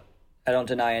me. I don't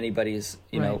deny anybody's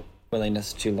Right.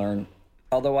 willingness to learn.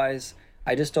 Otherwise,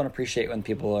 I just don't appreciate when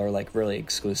people are like really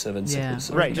exclusive and Yeah.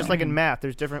 seclusive. Right, just like in math,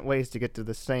 there's different ways to get to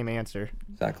the same answer.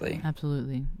 Exactly.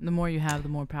 Absolutely. The more you have, the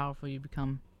more powerful you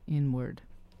become inward.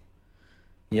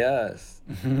 Yes.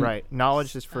 Right,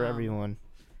 knowledge is for Um, everyone.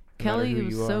 no matter Kelly, who it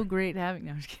was you so are. great having.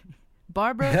 No, I'm just kidding.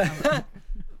 Barbara.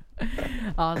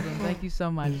 Awesome. Thank you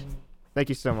so much. Thank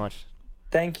you so much.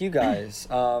 Thank you guys.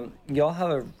 Y'all have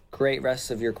a great rest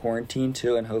of your quarantine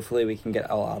too, and hopefully we can get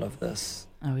all out of this.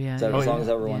 Oh yeah. So yeah. as long yeah. as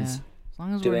everyone's Yeah. As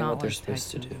long as doing we're not what they're like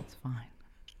supposed to Texas, do. it's fine.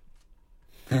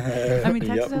 I mean,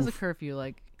 Texas Yep. has a curfew.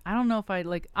 Like, I don't know if I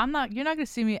like. I'm not. You're not gonna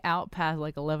see me out past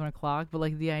like 11 o'clock. But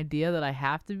like the idea that I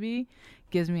have to be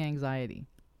gives me anxiety.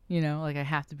 You know, like I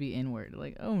have to be inward.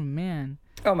 Like, oh man.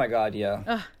 Oh my god, yeah.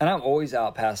 Ugh. And I'm always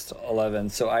out past 11,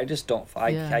 so I just don't.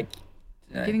 Yeah. I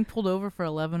Getting pulled over for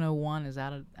 11:01 is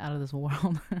out of this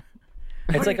world.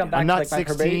 it's like I'm back I'm not to like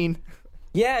my 16.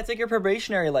 Yeah, it's like your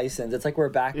probationary license. It's like we're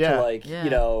back Yeah. to like Yeah.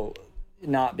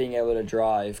 not being able to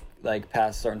drive like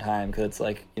past a certain time because it's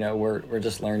like we're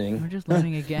just learning. We're just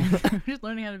learning again. We're just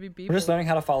learning how to be people. We're just learning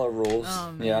how to follow rules.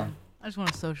 Oh, man. Yeah, I just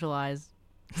want to socialize.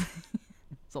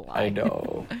 It's a lie. I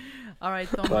know. All right,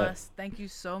 Thomas. Thank you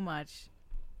so much.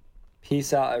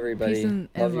 Peace out, everybody. Peace and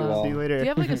Love you love. all. See you later. Do you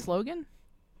have like a slogan?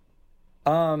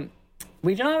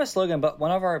 We don't have a slogan, but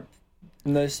one of our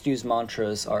most used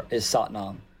mantras is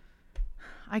Satnam.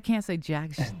 I can't say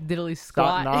jack diddly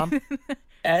squat. Satnam?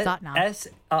 Satnam.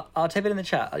 I'll type it in the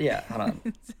chat. Yeah, hold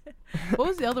on. What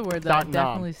was the other word that I Satnam.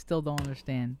 definitely still don't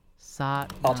understand?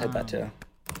 Satnam. I'll type that too.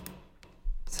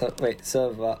 So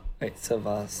Savas.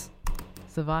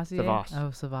 Savasya? Savas. Oh,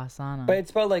 Savasana. But it's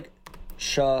spelled like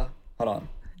Sha. Hold on.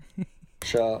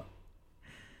 Sha.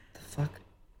 The fuck?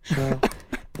 Sha.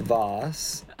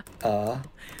 Vas.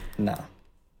 Na.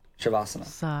 Shavasana.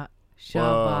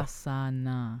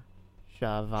 Shavasana.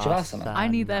 Shavasana. I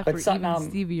need that But for even Satnam-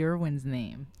 Stevie Irwin's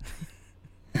name.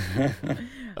 Oh, man.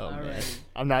 Alrighty.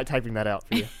 I'm not typing that out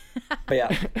for you. But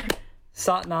yeah.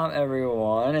 Satnam,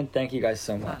 everyone, and thank you guys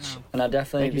so much. Satnam. And I'll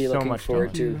definitely Thank you be so looking much, forward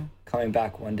Thank to you. coming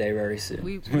back one day very soon.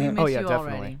 We miss Oh, yeah, you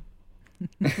definitely.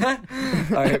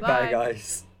 already. All right, bye Bye.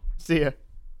 guys. See ya.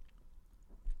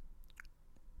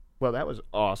 Well, that was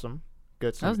awesome. Good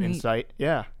was some neat. insight.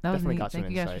 Yeah, That was definitely neat. got some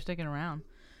Thank you guys for insight. sticking around.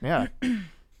 Yeah.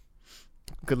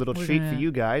 Good little We're treat for gonna-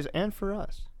 you guys and for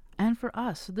us. And for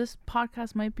us, so this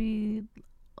podcast might be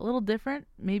a little different,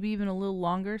 maybe even a little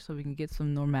longer, so we can get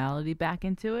some normality back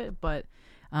into it. But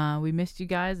we missed you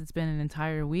guys. It's been an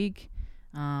entire week.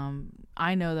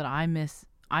 I know that I miss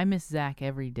Zach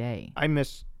every day. I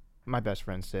miss my best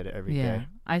friend Sid every day, Yeah,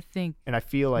 I think and I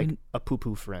feel like We- a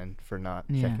poo-poo friend for not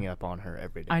Yeah. checking up on her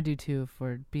every day. I do too,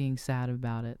 for being sad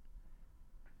about it.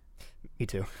 Me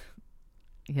too.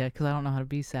 Yeah, because I don't know how to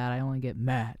be sad. I only get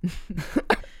mad.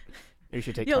 You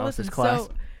should take Yo, Thomas's listen. class.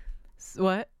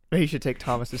 What? You should take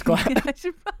Thomas's class. I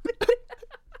should probably.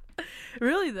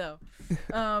 Really though,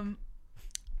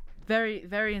 very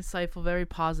very insightful, very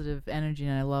positive energy,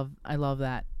 and I love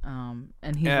that.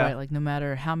 And he's Yeah. right. Like no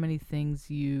matter how many things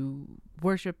you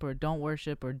worship or don't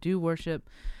worship or do worship,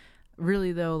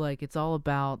 really though, like it's all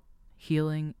about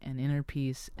healing and inner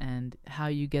peace, and how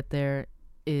you get there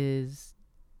is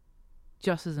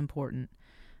just as important.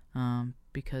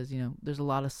 Because there's a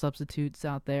lot of substitutes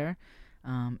out there.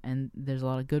 And there's a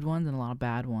lot of good ones and a lot of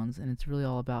bad ones, and it's really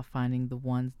all about finding the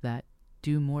ones that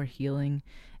do more healing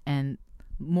and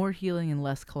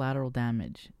less collateral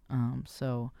damage.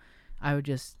 So I would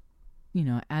just,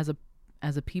 as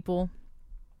a people,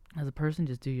 as a person,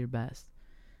 just do your best.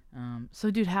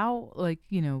 So dude, how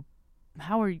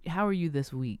are you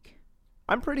this week?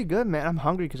 I'm pretty good, man. I'm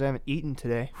hungry because I haven't eaten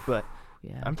today, but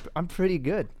Yeah. I'm pretty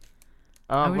good.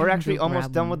 wish We're we could actually go almost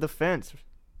grab done one. with the fence.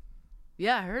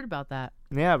 Yeah, I heard about that.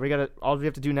 Yeah, all we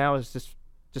have to do now is just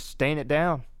stain it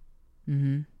down,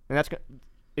 Mm-hmm. and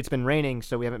it's been raining,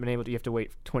 so we haven't been able to. You have to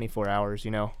wait 24 hours,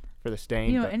 for the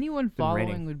stain. but Anyone been raining.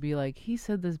 following would be like, he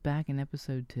said this back in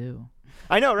episode 2.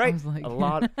 I know, right? was like- a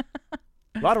lot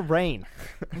of rain.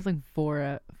 It was like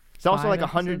 4. It's also 5 like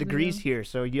 100 episodes degrees ago? here,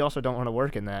 so you also don't want to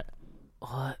work in that.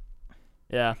 What?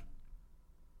 Yeah,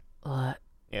 What?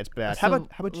 yeah, it's bad. So, how about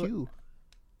what- you?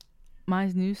 My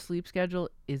new sleep schedule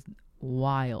is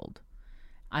wild.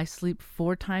 I sleep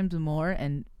 4 times more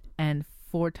and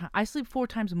 4 times. I sleep 4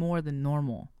 times more than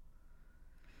normal.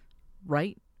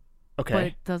 Right? But Okay.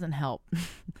 it doesn't help.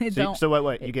 It So, don't. so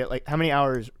what? You get like how many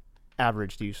hours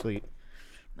average do you sleep?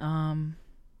 Um,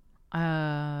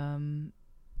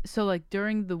 so like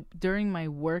during my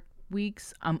work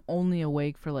weeks, I'm only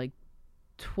awake for like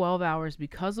 12 hours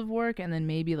because of work, and then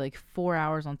maybe like 4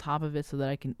 hours on top of it so that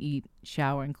I can eat,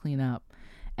 shower, and clean up.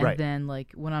 And Right. then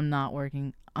like when I'm not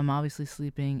working, I'm obviously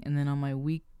sleeping, and then on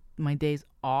my days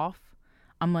off,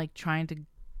 I'm like trying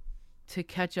to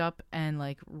catch up and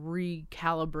like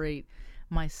recalibrate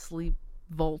my sleep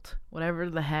volt, whatever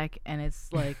the heck, and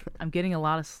it's like I'm getting a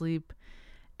lot of sleep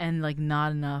and like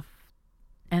not enough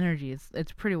energy.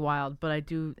 It's pretty wild, but I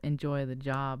do enjoy the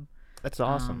job. That's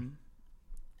awesome.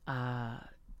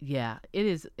 Yeah, it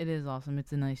is awesome.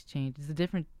 It's a nice change. It's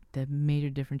a major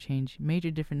different change.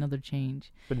 Major different another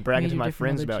change. Been bragging to major my different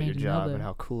friends other about your change, job another. and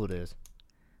how cool it is.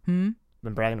 Hmm?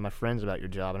 Been bragging to my friends about your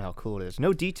job and how cool it is.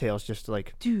 No details, just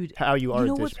like Dude, how you are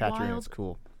know a what's dispatcher, and wild? it's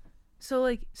cool.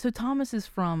 So Thomas is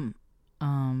from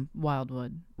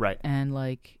Wildwood, Right. and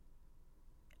like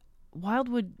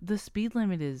Wildwood, the speed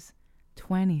limit is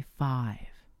 25.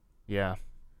 Yeah.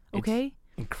 It's Okay?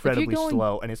 incredibly going-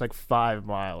 slow, and it's like 5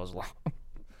 miles long.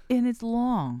 And it's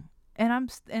long.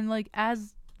 And and like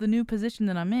as the new position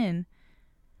that I'm in,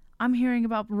 I'm hearing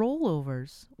about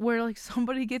rollovers where like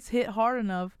somebody gets hit hard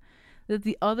enough that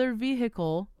the other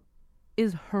vehicle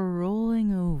is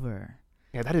rolling over.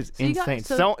 Yeah, that is So you got- insane.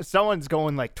 so- Someone's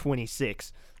going like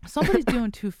 26. Somebody's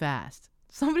doing too fast.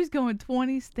 Somebody's going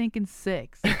 20 stinking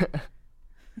 6.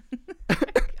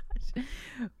 Gosh.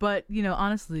 But,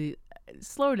 honestly,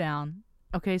 slow down.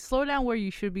 Okay, slow down where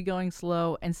you should be going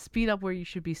slow and speed up where you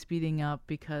should be speeding up,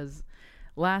 because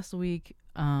last week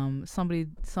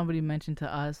somebody mentioned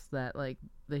to us that like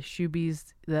the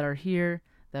shoebies that are here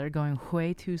that are going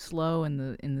way too slow in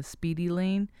the speedy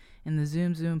lane, in the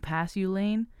zoom pass you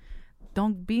lane.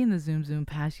 Don't be in the zoom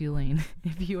pass you lane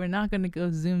if you are not going to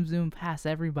go zoom pass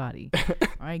everybody. All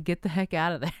right, get the heck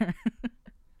out of there.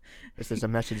 This is a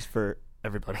message for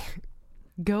everybody.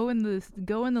 Go in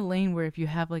the lane where if you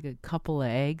have like a couple of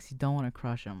eggs, you don't want to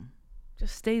crush them.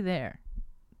 Just stay there.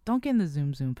 Don't get in the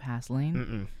zoom pass lane.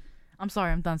 Mm-mm. I'm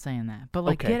sorry, I'm done saying that. But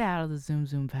like, Okay. get out of the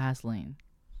zoom pass lane.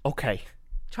 Okay.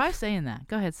 Try saying that.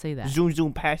 Go ahead, say that.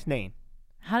 Zoom past lane.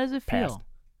 How does it feel? Past.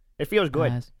 It feels good.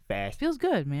 Pass. Fast. Feels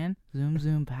good, man.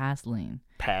 Zoom pass lane.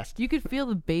 Past. You could feel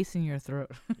the bass in your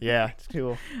throat. Yeah, it's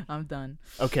cool. I'm done.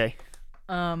 Okay.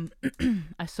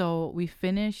 So we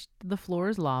finished The Floor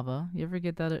is Lava. You ever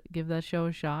give that show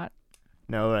a shot?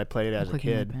 No, I played it as a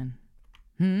Clicking my kid.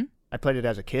 pen. I played it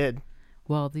as a kid.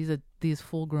 Well, these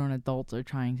full-grown adults are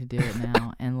trying to do it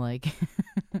now, and like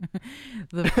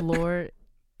the floor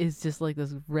is just like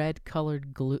this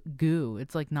red-colored goo.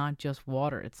 It's like not just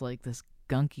water. It's like this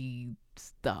gunky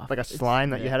stuff. Like a It's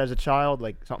slime that you red. had as a child,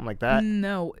 like something like that.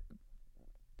 No,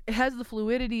 it has the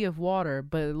fluidity of water,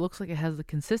 but it looks like it has the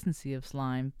consistency of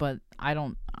slime. But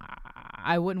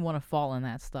I wouldn't want to fall in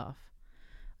that stuff.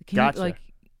 Can Gotcha. you,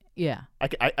 yeah.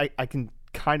 I can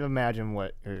kind of imagine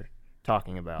what you're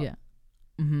talking about. Yeah.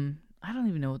 I don't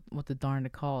even know what the darn to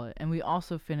call it. And we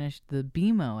also finished the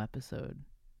BMO episode.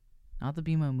 Not the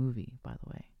BMO movie, by the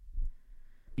way.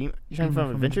 You talking BMO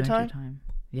from Adventure Time?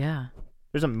 Yeah.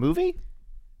 There's a movie?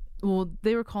 Well,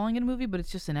 they were calling it a movie, but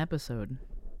it's just an episode.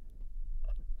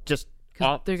 Just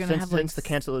 'Cause they're gonna have, like, since the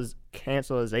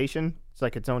cancelization, it's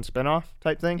like its own spin-off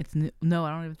type thing. It's no,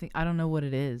 I don't know what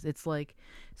it is. It's like,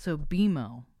 so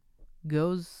BMO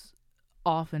goes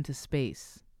off into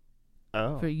space.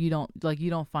 Oh, You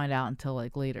don't find out until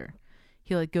like later.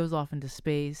 He like goes off into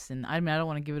space, and I don't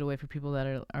want to give it away for people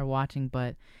that are watching,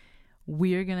 but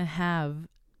we're gonna have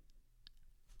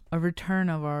a return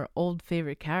of our old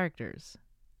favorite characters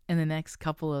in the next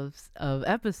couple of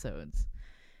episodes,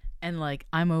 and like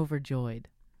I'm overjoyed.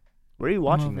 where are you I'm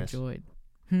watching this? overjoyed.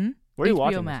 Where are you HBO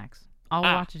watching this? Max. I'll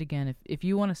Ah. watch it again if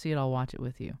you want to see it. I'll watch it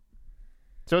with you.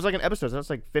 So it's like an episode. So that's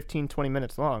like 15, 20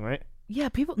 minutes long, right? Yeah,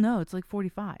 people no, it's like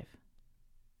 45.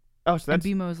 Oh, so And that's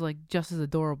BMO is like just as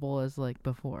adorable as like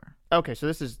before. okay. So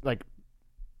this is like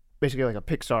basically like a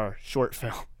Pixar short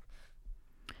film.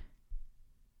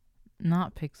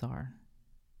 Not Pixar.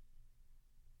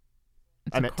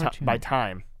 It's I a meant cartoon. by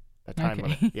time. The time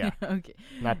Okay. limit. Yeah, Okay.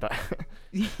 not the.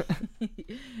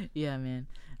 Yeah, man.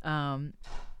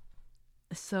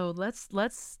 So let's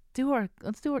do our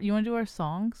you want to do our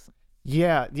songs?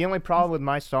 Yeah, the only problem with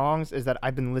my songs is that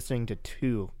I've been listening to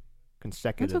 2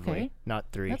 consecutively, okay.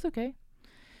 not 3. That's okay.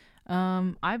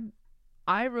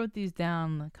 I wrote these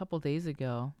down a couple days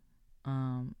ago.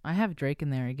 I have Drake in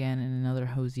there again and another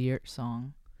Hosier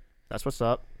song. That's what's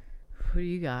up. Who do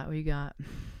you got? What do you got?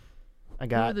 I Who are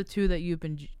got the 2 that you've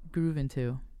been grooving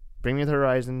to? Bring Me the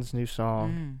Horizons new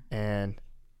song and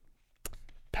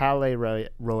Palais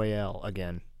Royale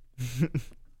again.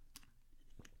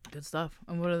 Good stuff.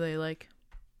 And what are they like?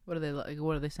 What do they like?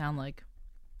 What do they sound like?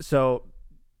 So,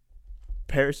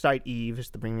 Parasite Eve is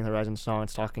the Bring Me the Horizon song.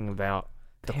 It's talking about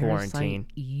the quarantine.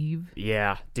 Eve.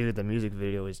 Yeah, dude, the music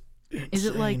video is insane. Is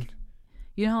it like,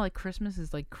 you know how like Christmas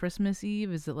is like Christmas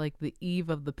Eve? Is it like the eve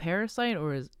of the parasite,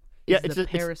 or is it's the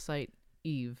parasite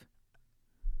Eve?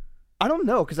 I don't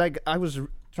know, because I was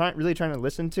really trying to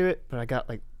listen to it, but I got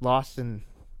like lost in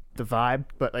the vibe.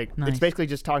 But like Nice. it's basically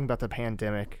just talking about the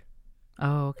pandemic.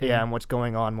 Oh, okay. Yeah, and what's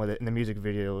going on with it. And the music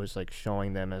video is like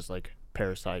showing them as like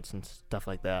parasites and stuff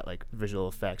like that, like visual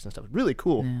effects and stuff. Really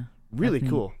cool. Yeah. Really that's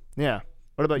neat. cool. Yeah.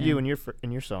 What about Yeah. you and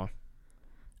your song?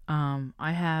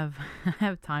 I have I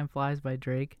have Time Flies by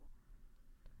Drake.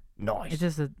 Nice.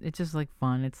 It's just like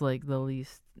fun. It's like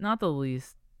not the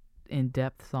least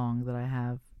in-depth song that I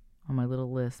have on my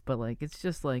little list, but like it's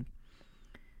just like,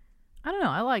 I don't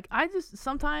know. I just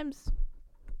sometimes,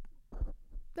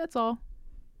 that's all.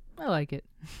 I like it.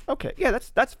 Okay. Yeah,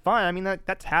 that's fine. I mean,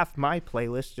 that's half my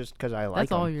playlist just because I like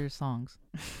That's all them. your songs.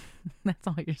 That's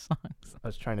all your songs. I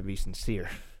was trying to be sincere.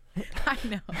 I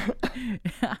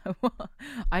know. Well,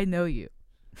 I know you.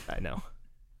 I know.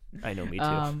 Me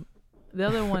too. The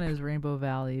other one is Rainbow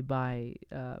Valley by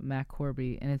Matt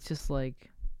Corby, and it's just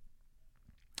like,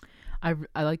 I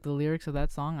like the lyrics of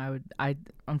that song. I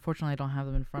unfortunately I don't have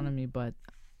them in front of me, but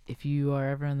if you are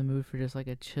ever in the mood for just like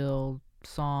a chill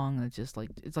song that's just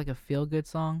like, it's like a feel good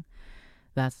song,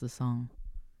 that's the song.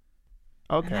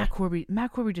 And Okay.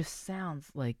 Matt Corby just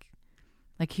sounds like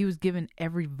he was given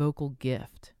every vocal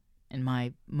gift, in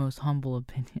my most humble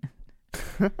opinion.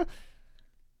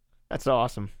 That's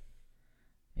awesome.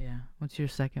 Yeah. What's your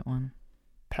second one?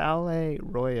 Palais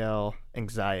Royale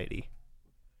Anxiety.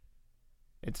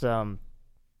 It's off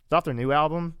their new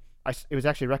album. It was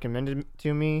actually recommended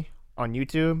to me on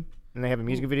YouTube, and they have a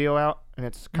music video out, and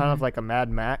it's kind of like a Mad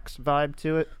Max vibe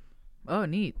to it. Oh,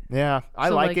 neat. Yeah, I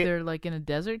So, like it. They're like in a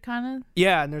desert kind of.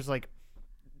 Yeah, and there's like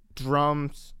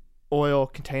drums, oil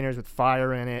containers with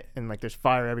fire in it, and like there's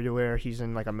fire everywhere. He's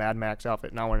in like a Mad Max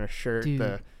outfit, not wearing a shirt.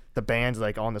 Dude. The band's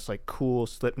like on this like cool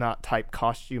Slipknot type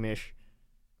costume-ish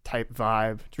type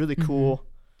vibe. It's really cool.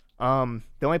 The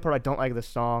only part I don't like of the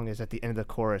song is at the end of the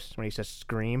chorus when he says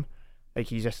 "scream," like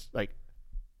he just like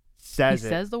says He it.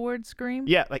 says the word "scream."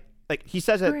 Yeah, like he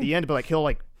says it at Scream. the end, but like he'll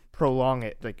like prolong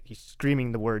it, like he's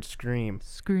screaming the word "scream"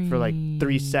 Scream for like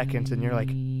 3 seconds, and you're like,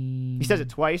 he says it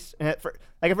twice, and at first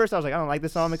I was like, I don't like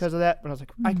this song because of that, but I was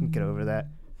like, I can get over that.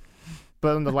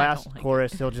 But in the last like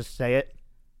chorus, he'll just say it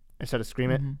instead of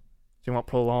scream it, so you won't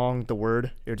prolong the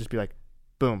word. It'll just be like,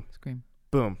 boom, Scream.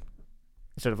 boom,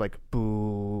 instead of like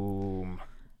boom.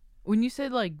 When you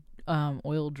said like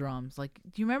oil drums, like,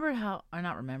 do you remember how? I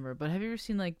not remember, but have you ever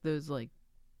seen like those like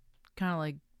kind of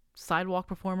like sidewalk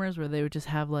performers where they would just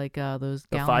have like those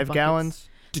The gallon 5 buckets? gallons.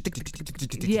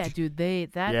 Yeah, dude,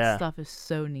 that Yeah. stuff is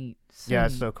so neat. Yeah,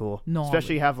 it's neat. so cool. Gnarly.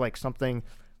 Especially have like something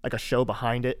like a show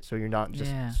behind it, so you're not just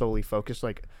Yeah. solely focused.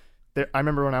 Like, I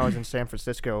remember when I was in San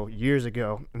Francisco years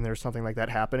ago, and there was something like that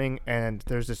happening, and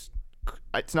there's this.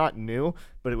 It's not new,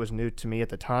 but it was new to me at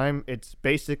the time. It's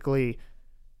basically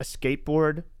a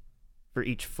skateboard for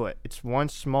each foot. It's one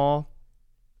small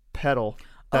pedal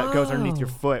that goes underneath your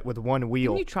Oh. foot with one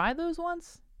wheel. Didn't you try those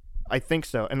once? I think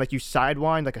so. And like you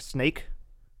sidewind like a snake,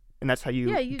 and that's how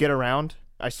Yeah, you get around.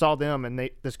 I saw them, and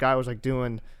this guy was like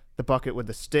doing the bucket with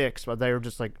the sticks, while they were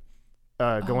just like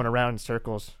going around in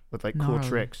circles with like cool Gnarly.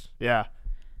 tricks. Yeah,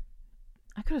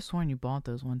 I could have sworn you bought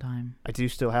those one time. I do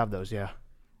still have those. Yeah,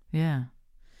 Yeah.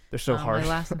 they're so hard. My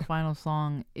last and final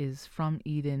song is From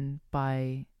Eden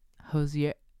by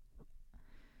Hosier.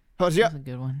 Hosier. That's a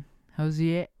good one.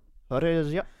 Hosier.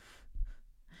 Hosier.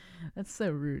 That's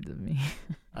so rude of me.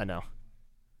 I know.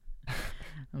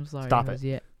 I'm sorry. Stop it.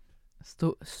 Hosier.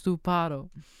 Stupado.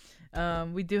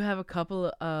 We do have a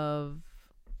couple of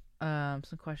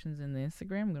some questions in the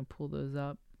Instagram. I'm gonna pull those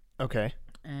up Okay.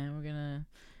 and we're gonna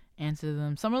answer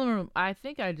them. Some of them are, I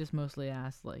think I just mostly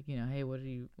asked like, you know, hey, what are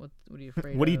you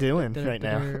afraid What are you of? doing right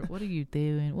now? What are you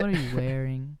doing? What are you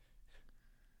wearing?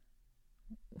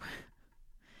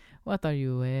 What are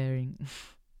you wearing?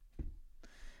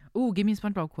 Ooh, give me a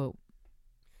SpongeBob quote.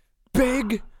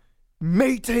 Big,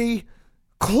 meaty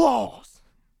claws.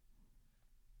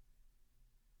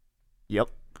 Yep.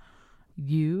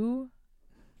 You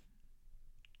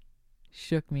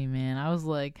shook me, man. I was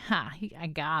like, I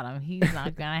got him. He's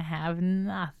not gonna have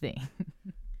nothing.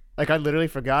 Like I literally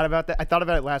forgot about that. I thought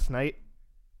about it last night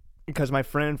because my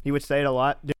friend, he would say it a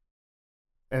lot.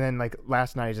 And then like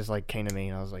last night it just like came to me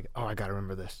and I was like, oh, I gotta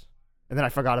remember this. And then I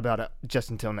forgot about it just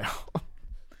until now.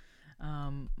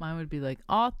 Mine would be like,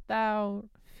 art thou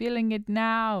feeling it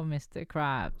now, Mr.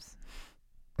 Krabs?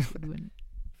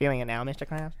 Feeling it now, Mr.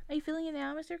 Krabs? Are you feeling it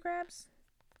now, Mr. Krabs?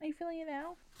 Are you feeling it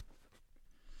now?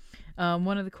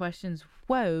 One of the questions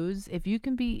was, if you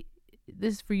can be,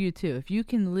 this is for you too, if you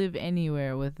can live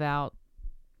anywhere without,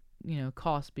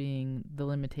 cost being the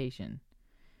limitation,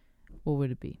 what would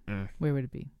it be? Where would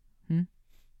it be?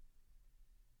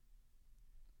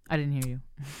 I didn't hear you.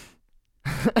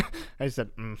 I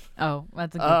said, Oh,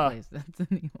 that's a good place. That's a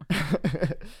neat one.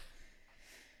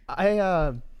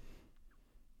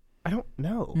 I don't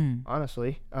know,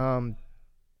 honestly. I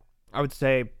would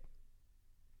say,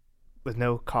 with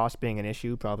no cost being an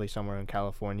issue, probably somewhere in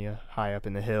California, high up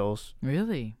in the hills.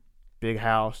 Really? Big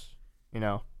house,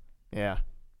 yeah.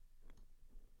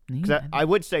 Neat. Because I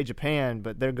would say Japan,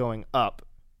 but they're going up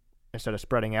instead of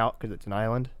spreading out because it's an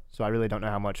island. So I really don't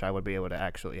know how much I would be able to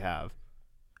actually have.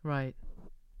 Right.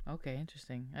 Okay,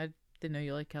 interesting. I didn't know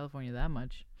you liked California that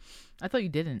much. I thought you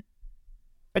didn't.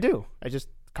 I do. I just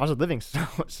cost of living so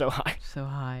high. So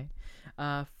high.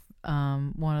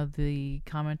 One of the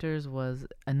commenters was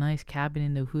a nice cabin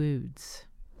in the woods.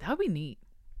 That would be neat.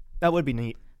 That would be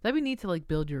neat. That'd be neat to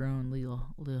build your own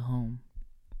little home.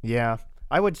 Yeah,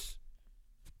 I wouldn't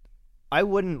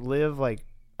live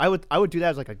I would do that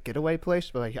as a getaway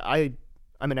place, but I'm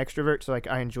an extrovert, so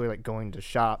I enjoy going to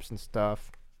shops and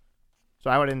stuff. So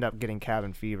I would end up getting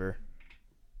cabin fever.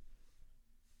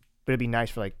 But it'd be nice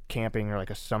for camping or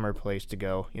a summer place to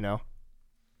go,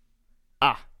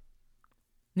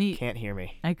 Neat. Can't hear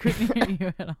me. I couldn't hear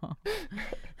you at all.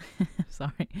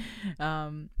 Sorry.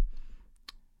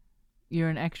 You're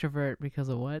an extrovert because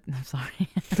of what? I'm sorry.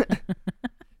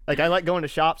 I like going to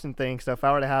shops and things, so if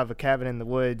I were to have a cabin in the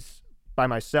woods by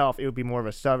myself, it would be more of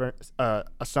a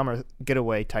summer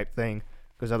getaway type thing,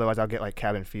 because otherwise I'll get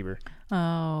cabin fever.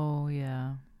 Oh,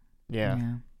 yeah.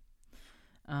 Yeah.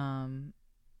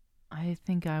 I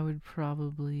think I would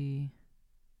probably...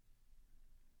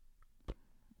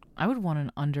 I would want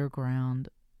an underground...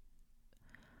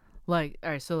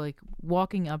 alright, so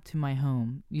walking up to my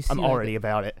home, you see I'm already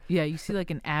about it. Yeah, you see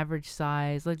an average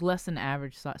size, less than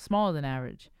average size, smaller than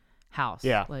average house.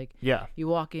 Yeah. Yeah. You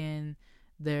walk in,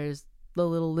 there's the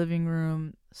little living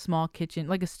room, small kitchen,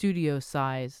 a studio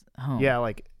size home. Yeah,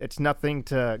 it's nothing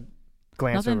to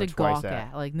glance nothing over to twice gawk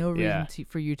at. No reason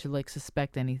for you to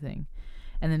suspect anything.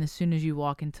 And then as soon as you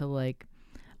walk into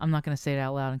I'm not gonna say it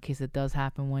out loud in case it does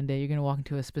happen one day, you're gonna walk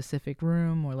into a specific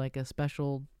room or a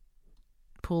special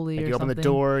pulley or you something. open the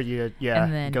door,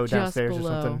 and then go just downstairs below,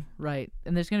 or something. Right.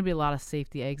 And there's gonna be a lot of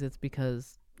safety exits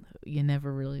because you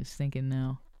never really thinking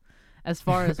no. As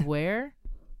far as where,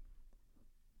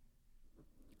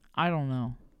 I don't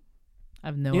know. I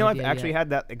have no idea. I've actually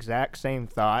had that exact same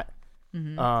thought.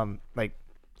 Mm-hmm. I think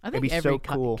it'd be every so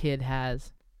cool. kid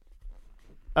has.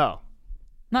 Oh.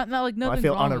 Not nothing I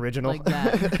feel wrong unoriginal. With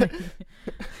that.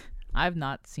 I've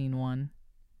not seen one.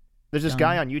 There's this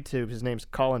guy on YouTube. His name's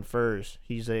Colin Furs.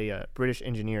 He's a British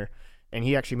engineer, and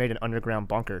he actually made an underground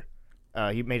bunker.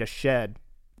 He made a shed,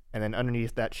 and then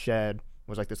underneath that shed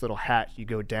was this little hatch. You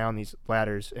go down these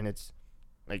ladders, and it's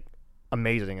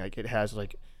amazing. It has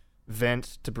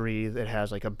vents to breathe. It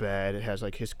has a bed. It has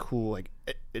his cool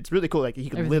it's really cool. He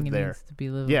could Everything live there. needs to be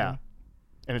livable. Yeah,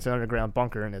 and it's an underground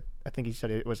bunker, and I think he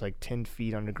said it was 10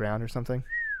 feet underground or something.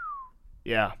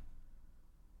 Yeah.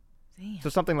 Damn. So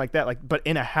something like that, but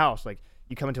in a house,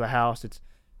 you come into a house, it's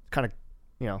kind of,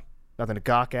 nothing to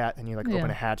gawk at, and you open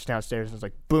a hatch downstairs, and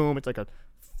it's boom, it's a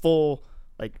full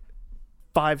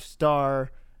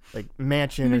 5-star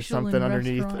mansion Michelin or something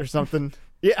underneath restaurant. or something.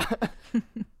 Yeah,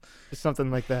 just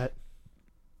something like that.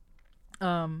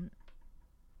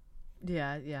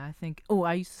 Yeah. I think. Oh,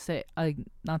 I used to say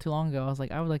not too long ago. I was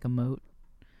I would like a moat.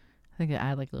 I think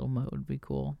I a little moat would be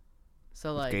cool.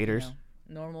 So With gators.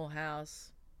 Normal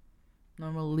house,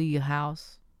 normal legal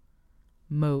house,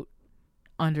 moat,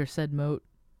 under said moat.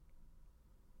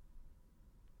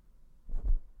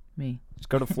 Me. Just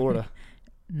go to Florida.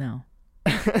 No.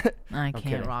 I can't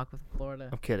kidding. rock with Florida.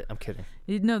 I'm kidding.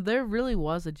 There really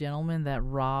was a gentleman that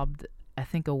robbed, I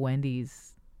think, a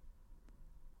Wendy's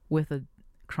with a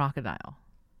crocodile.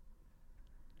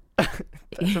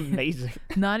 That's amazing.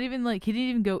 Not even he didn't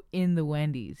even go in the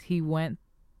Wendy's. He went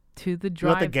to the You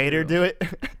drive. let the gator do it?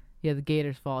 Yeah, the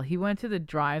gator's fault. He went to the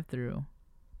drive-through,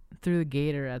 threw the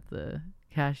gator at the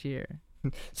cashier,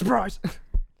 Surprise!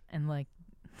 and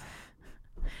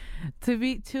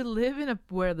to live in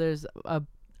where there's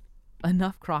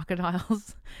enough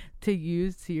crocodiles to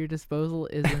use to your disposal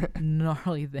is a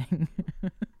gnarly thing.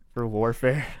 For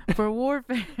warfare. For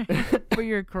warfare, for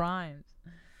your crimes.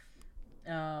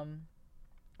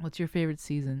 What's your favorite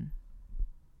season?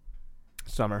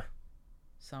 Summer.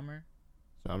 Summer.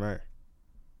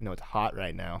 It's hot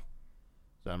right now.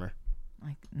 Summer.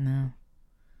 Like, no.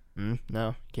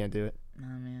 No, can't do it. No,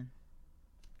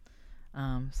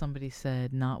 man. Somebody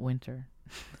said not winter.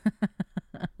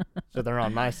 So they're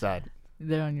on my side.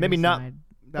 They're on your Maybe not side.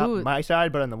 Not Ooh. my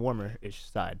side, but on the warmer-ish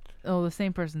side. Oh, the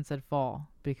same person said fall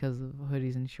because of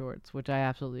hoodies and shorts, which I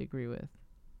absolutely agree with.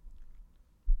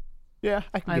 Yeah,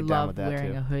 I can I get down love with that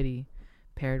wearing too. a hoodie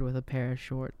paired with a pair of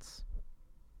shorts.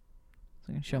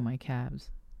 So I can show my calves.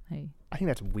 Hey, I think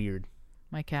that's weird.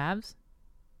 my calves?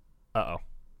 Uh-oh.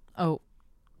 Oh,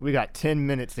 We got 10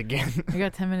 minutes again. we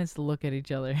got 10 minutes to look at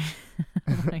each other.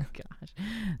 Oh my gosh.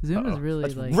 Zoom is Uh-oh. really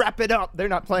Let's like wrap it up. They're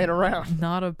not playing around.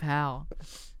 not a pal.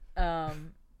 And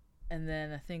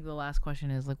then I think the last question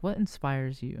is like, what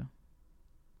inspires you?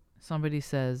 Somebody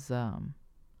says,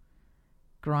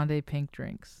 grande pink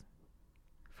drinks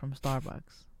from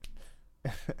Starbucks.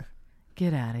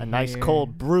 Get out of here. A nice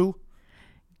cold brew.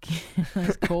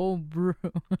 Nice cold brew.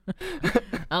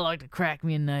 I like to crack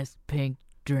me a nice pink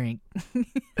drink.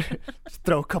 Just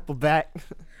throw a couple back.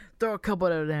 Throw a couple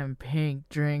of them pink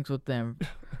drinks with them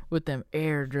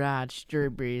air dried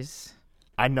strawberries.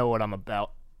 I know what I'm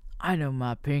about. I know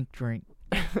my pink drink.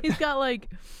 He's got like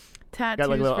tattoos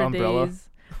like, a little for umbrella. days.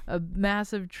 A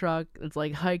massive truck that's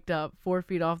like hiked up 4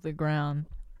 feet off the ground.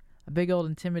 A big old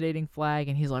intimidating flag,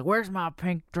 and he's like, "Where's my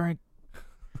pink drink?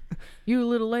 You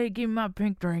little lady, give me my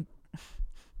pink drink.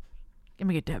 Let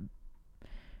me get that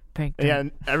pink drink." Yeah,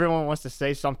 and everyone wants to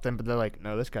say something, but they're like,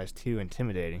 no, this guy's too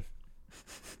intimidating.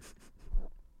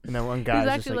 And then one guy's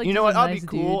just actually, like, like, you know just what, a I'll nice be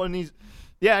cool. dude. And he's,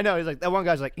 yeah, I know. He's like, that one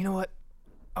guy's like, you know what,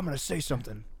 I'm going to say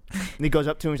something. And he goes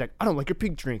up to him, he's like, I don't like your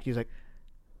pink drink. He's like,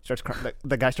 starts crying.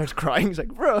 The guy starts crying. He's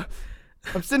like, bro,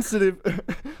 I'm sensitive.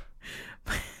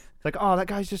 It's like, oh, that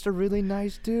guy's just a really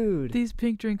nice dude. These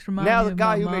pink drinks remind Now me the of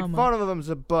guy my who made mama. fun of him is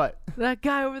a butt. That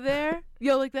guy over there,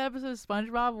 yo, like that episode of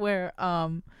SpongeBob where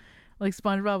like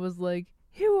SpongeBob was like,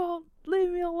 "You won't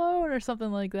leave me alone" or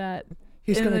something like that.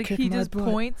 He's And gonna like kick he my just butt.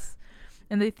 points,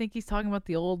 and they think he's talking about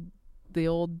the old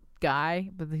guy,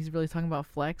 but he's really talking about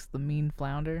Flex, the mean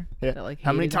flounder. Yeah. That, like,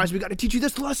 How many hated times him. we got to teach you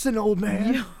this lesson, old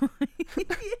man? Yo,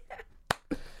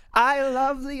 I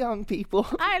love the young people.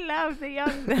 I love the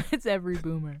young. That's every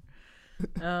boomer.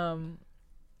 And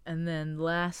then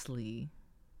lastly,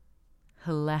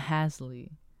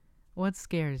 what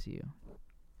scares you?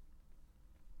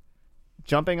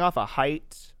 Jumping off a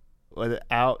height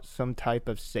without some type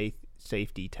of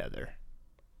safety tether.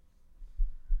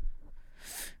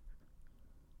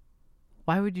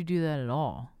 Why would you do that at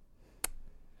all?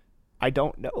 I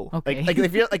don't know. Okay. Like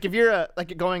if you're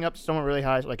like going up somewhere really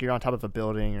high, like you're on top of a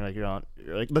building, or like you're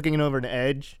like looking over an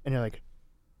edge, and you're like,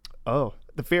 oh,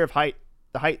 the fear of height.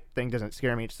 The height thing doesn't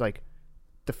scare me. It's like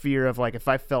the fear of like if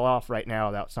I fell off right now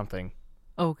without something.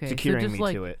 Okay, Securing so just me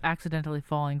like to it. accidentally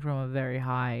falling from a very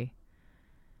high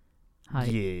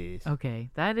height. Yes.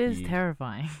 Okay, that is Yeah.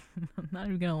 terrifying. I'm not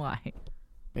even gonna lie.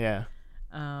 Yeah.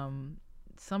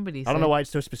 Somebody. I don't know why it's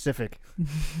so specific.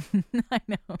 I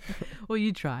know. Well,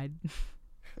 you tried.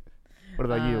 What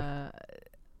about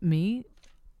you? Me?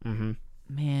 Mm-hmm.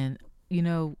 Man, you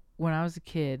know, when I was a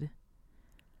kid,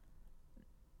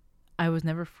 I was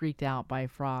never freaked out by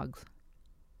frogs.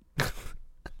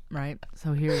 Right?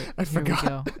 So here we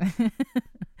go.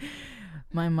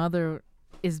 My mother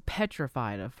is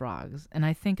petrified of frogs, and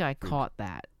I think I caught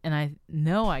that. And I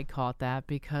know I caught that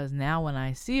because now when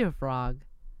I see a frog,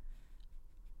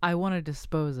 I want to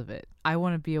dispose of it. I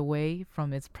want to be away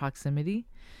from its proximity.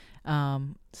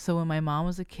 So when my mom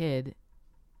was a kid,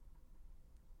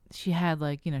 she had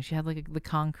the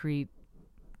concrete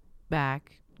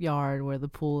backyard where the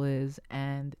pool is,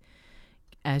 and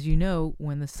as you know,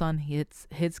 when the sun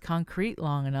hits concrete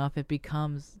long enough, it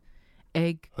becomes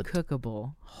egg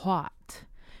cookable, hot.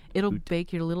 It'll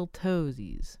bake your little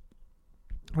toesies,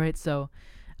 right? So,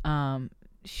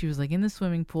 she was like in the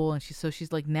swimming pool, and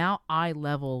she's like now eye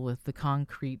level with the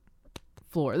concrete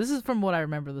floor. This is from what I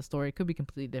remember of the story. It could be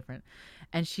completely different.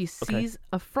 And she sees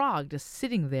a frog just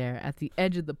sitting there at the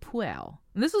edge of the pool.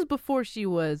 And this was before she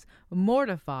was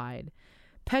mortified,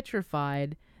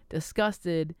 petrified,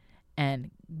 disgusted,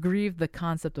 and grieved the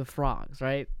concept of frogs,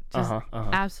 right? Just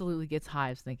absolutely gets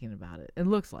hives thinking about it. It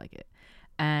looks like it.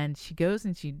 And she goes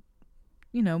and she,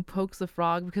 pokes the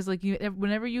frog because, like,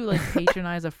 whenever you, like,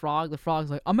 patronize a frog, the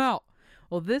frog's like, I'm out.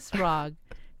 Well, this frog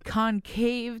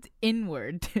concaved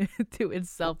inward to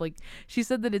itself. Like, she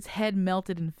said that its head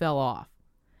melted and fell off.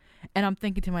 And I'm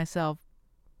thinking to myself,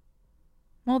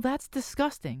 well, that's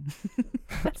disgusting.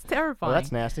 That's terrifying. Well,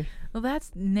 that's nasty. Well,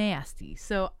 that's nasty.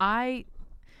 So I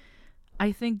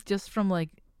think just from,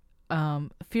 like,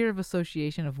 fear of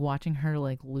association of watching her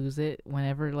like lose it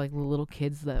whenever like the little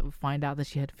kids that would find out that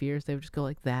she had fears, they would just go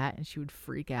like that and she would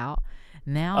freak out.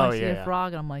 Now I see a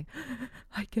frog and I'm like,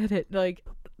 I get it. Like,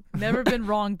 never been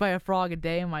wronged by a frog a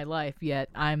day in my life, yet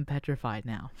I'm petrified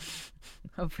now.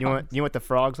 You know what the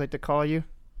frogs like to call you?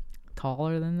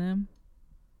 Taller than them?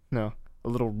 No, a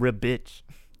little rib bitch.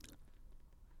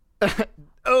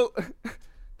 Oh,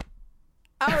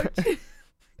 ouch!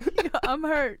 I'm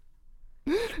hurt.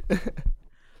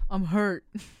 I'm hurt.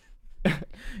 So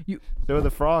are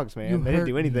the frogs, man. They didn't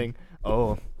do hurt anything.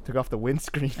 Oh, took off the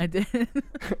windscreen. I did.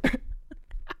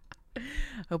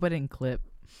 Hope I didn't clip.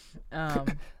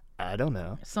 I don't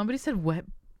know. Somebody said wet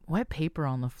paper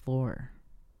on the floor.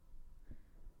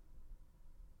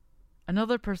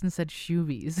 Another person said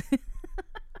shoebies.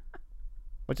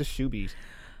 What's a shoebies?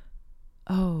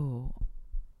 Oh.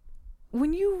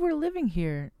 When you were living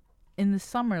here in the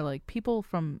summer, like people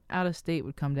from out of state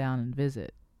would come down and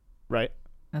visit. Right.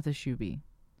 That's a shoebie.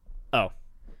 Oh.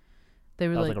 They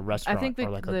were That was like like a restaurant I think or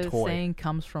like a the toy. saying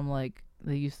comes from like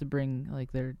they used to bring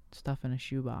like their stuff in a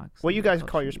shoebox. Well, and you they guys called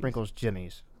call your shoebies. sprinkles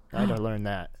jimmies. I had to learn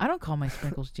that. I don't call my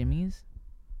sprinkles jimmies.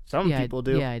 Some Yeah, people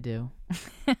do. Yeah, I do.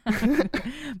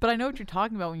 But I know what you're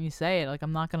talking about when you say it. Like,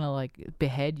 I'm not going to, like,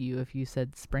 behead you if you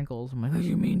said sprinkles. I'm like, oh,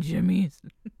 you mean jimmies?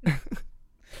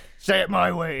 Say it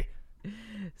my way.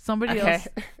 Somebody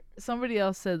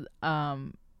else said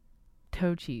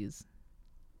toe cheese.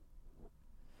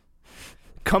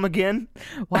 Come again?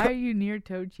 Why are you near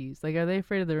toe cheese? Like, are they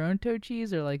afraid of their own toe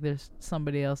cheese? Or, like, there's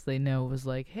somebody else they know was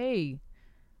like, hey,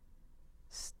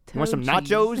 You want some toe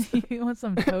nachos? cheese. You want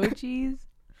some toe cheese?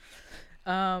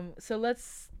 So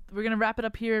we're gonna wrap it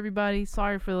up here, everybody.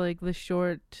 Sorry for like the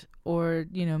short, or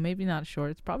maybe not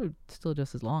short. It's probably still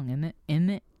just as long, isn't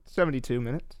it? 72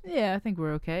 minutes. Yeah, I think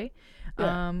we're okay.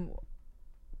 Yeah.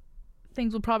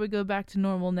 Things will probably go back to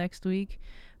normal next week,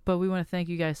 but we want to thank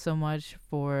you guys so much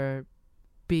for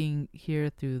being here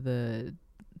through the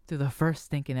first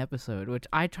stinking episode. Which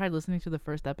I tried listening to the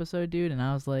first episode, dude, and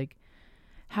I was like,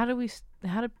 how do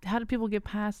people get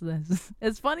past this?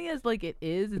 As funny as like it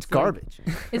is, It's like, garbage.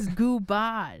 it's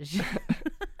garbage.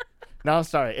 No, I'm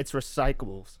sorry. It's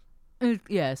recyclables.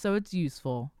 Yeah, so it's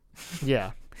useful.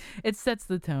 Yeah. It sets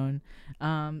the tone.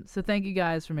 So thank you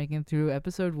guys for making it through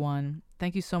episode 1.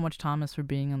 Thank you so much, Thomas, for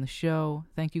being on the show.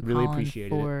 Thank you, Really Colin,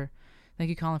 appreciated it. Thank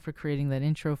you, Colin, for creating that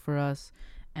intro for us.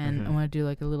 And I want to do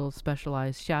like a little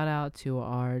specialized shout out to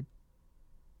our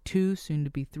 2, soon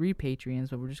to be 3 Patreons,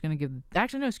 but we're just gonna give.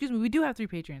 Actually, no, excuse me. We do have 3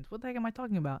 Patreons. What the heck am I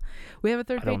talking about? We have a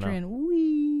 3rd I don't know. Patreon.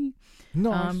 Wee.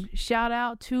 Nice. Shout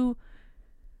out to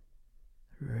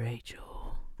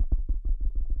Rachel.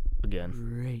 Again.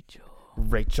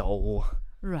 Rachel.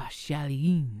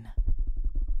 Rashaline.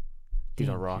 He's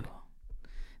a Thank rock. you.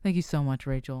 Thank you so much,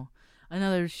 Rachel.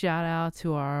 Another shout out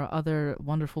to our other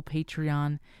wonderful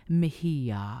Patreon,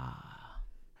 Mihia.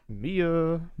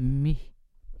 Mia. Mia.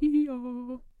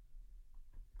 Mia.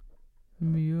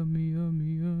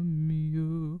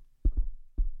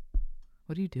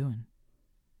 What are you doing?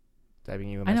 Typing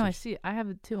you a I message. know, I see it. I have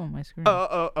it too on my screen.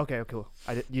 Okay, cool.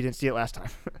 You didn't see it last time.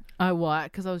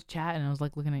 Because I was chatting. I was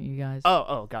like looking at you guys.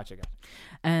 Gotcha.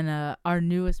 And our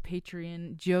newest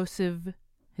Patreon, Joseph.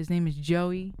 His name is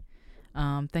Joey.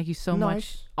 Thank you so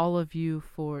much, all of you,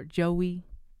 for Joey.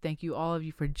 Thank you, all of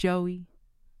you, for Joey.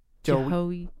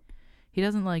 Joey. He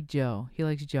doesn't like Joe. He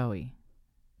likes Joey.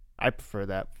 I prefer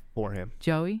that for him.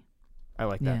 Joey? I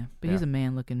like that. Yeah, but he's a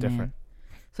man-looking man. Different.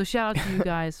 So shout out to you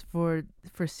guys for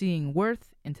seeing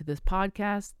worth into this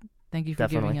podcast. Thank you for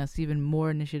giving us even more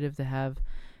initiative to have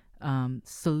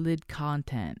solid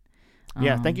content.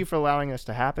 Yeah, thank you for allowing us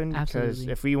to happen. Absolutely.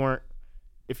 Because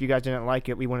if you guys didn't like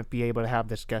it, we wouldn't be able to have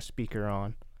this guest speaker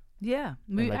on. Yeah,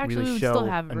 really we would show still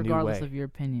have it a new regardless way. of your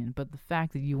opinion. But the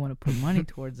fact that you want to put money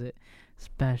towards it,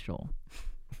 special.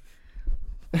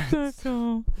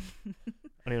 Special.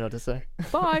 I don't even know what to say.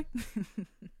 Bye.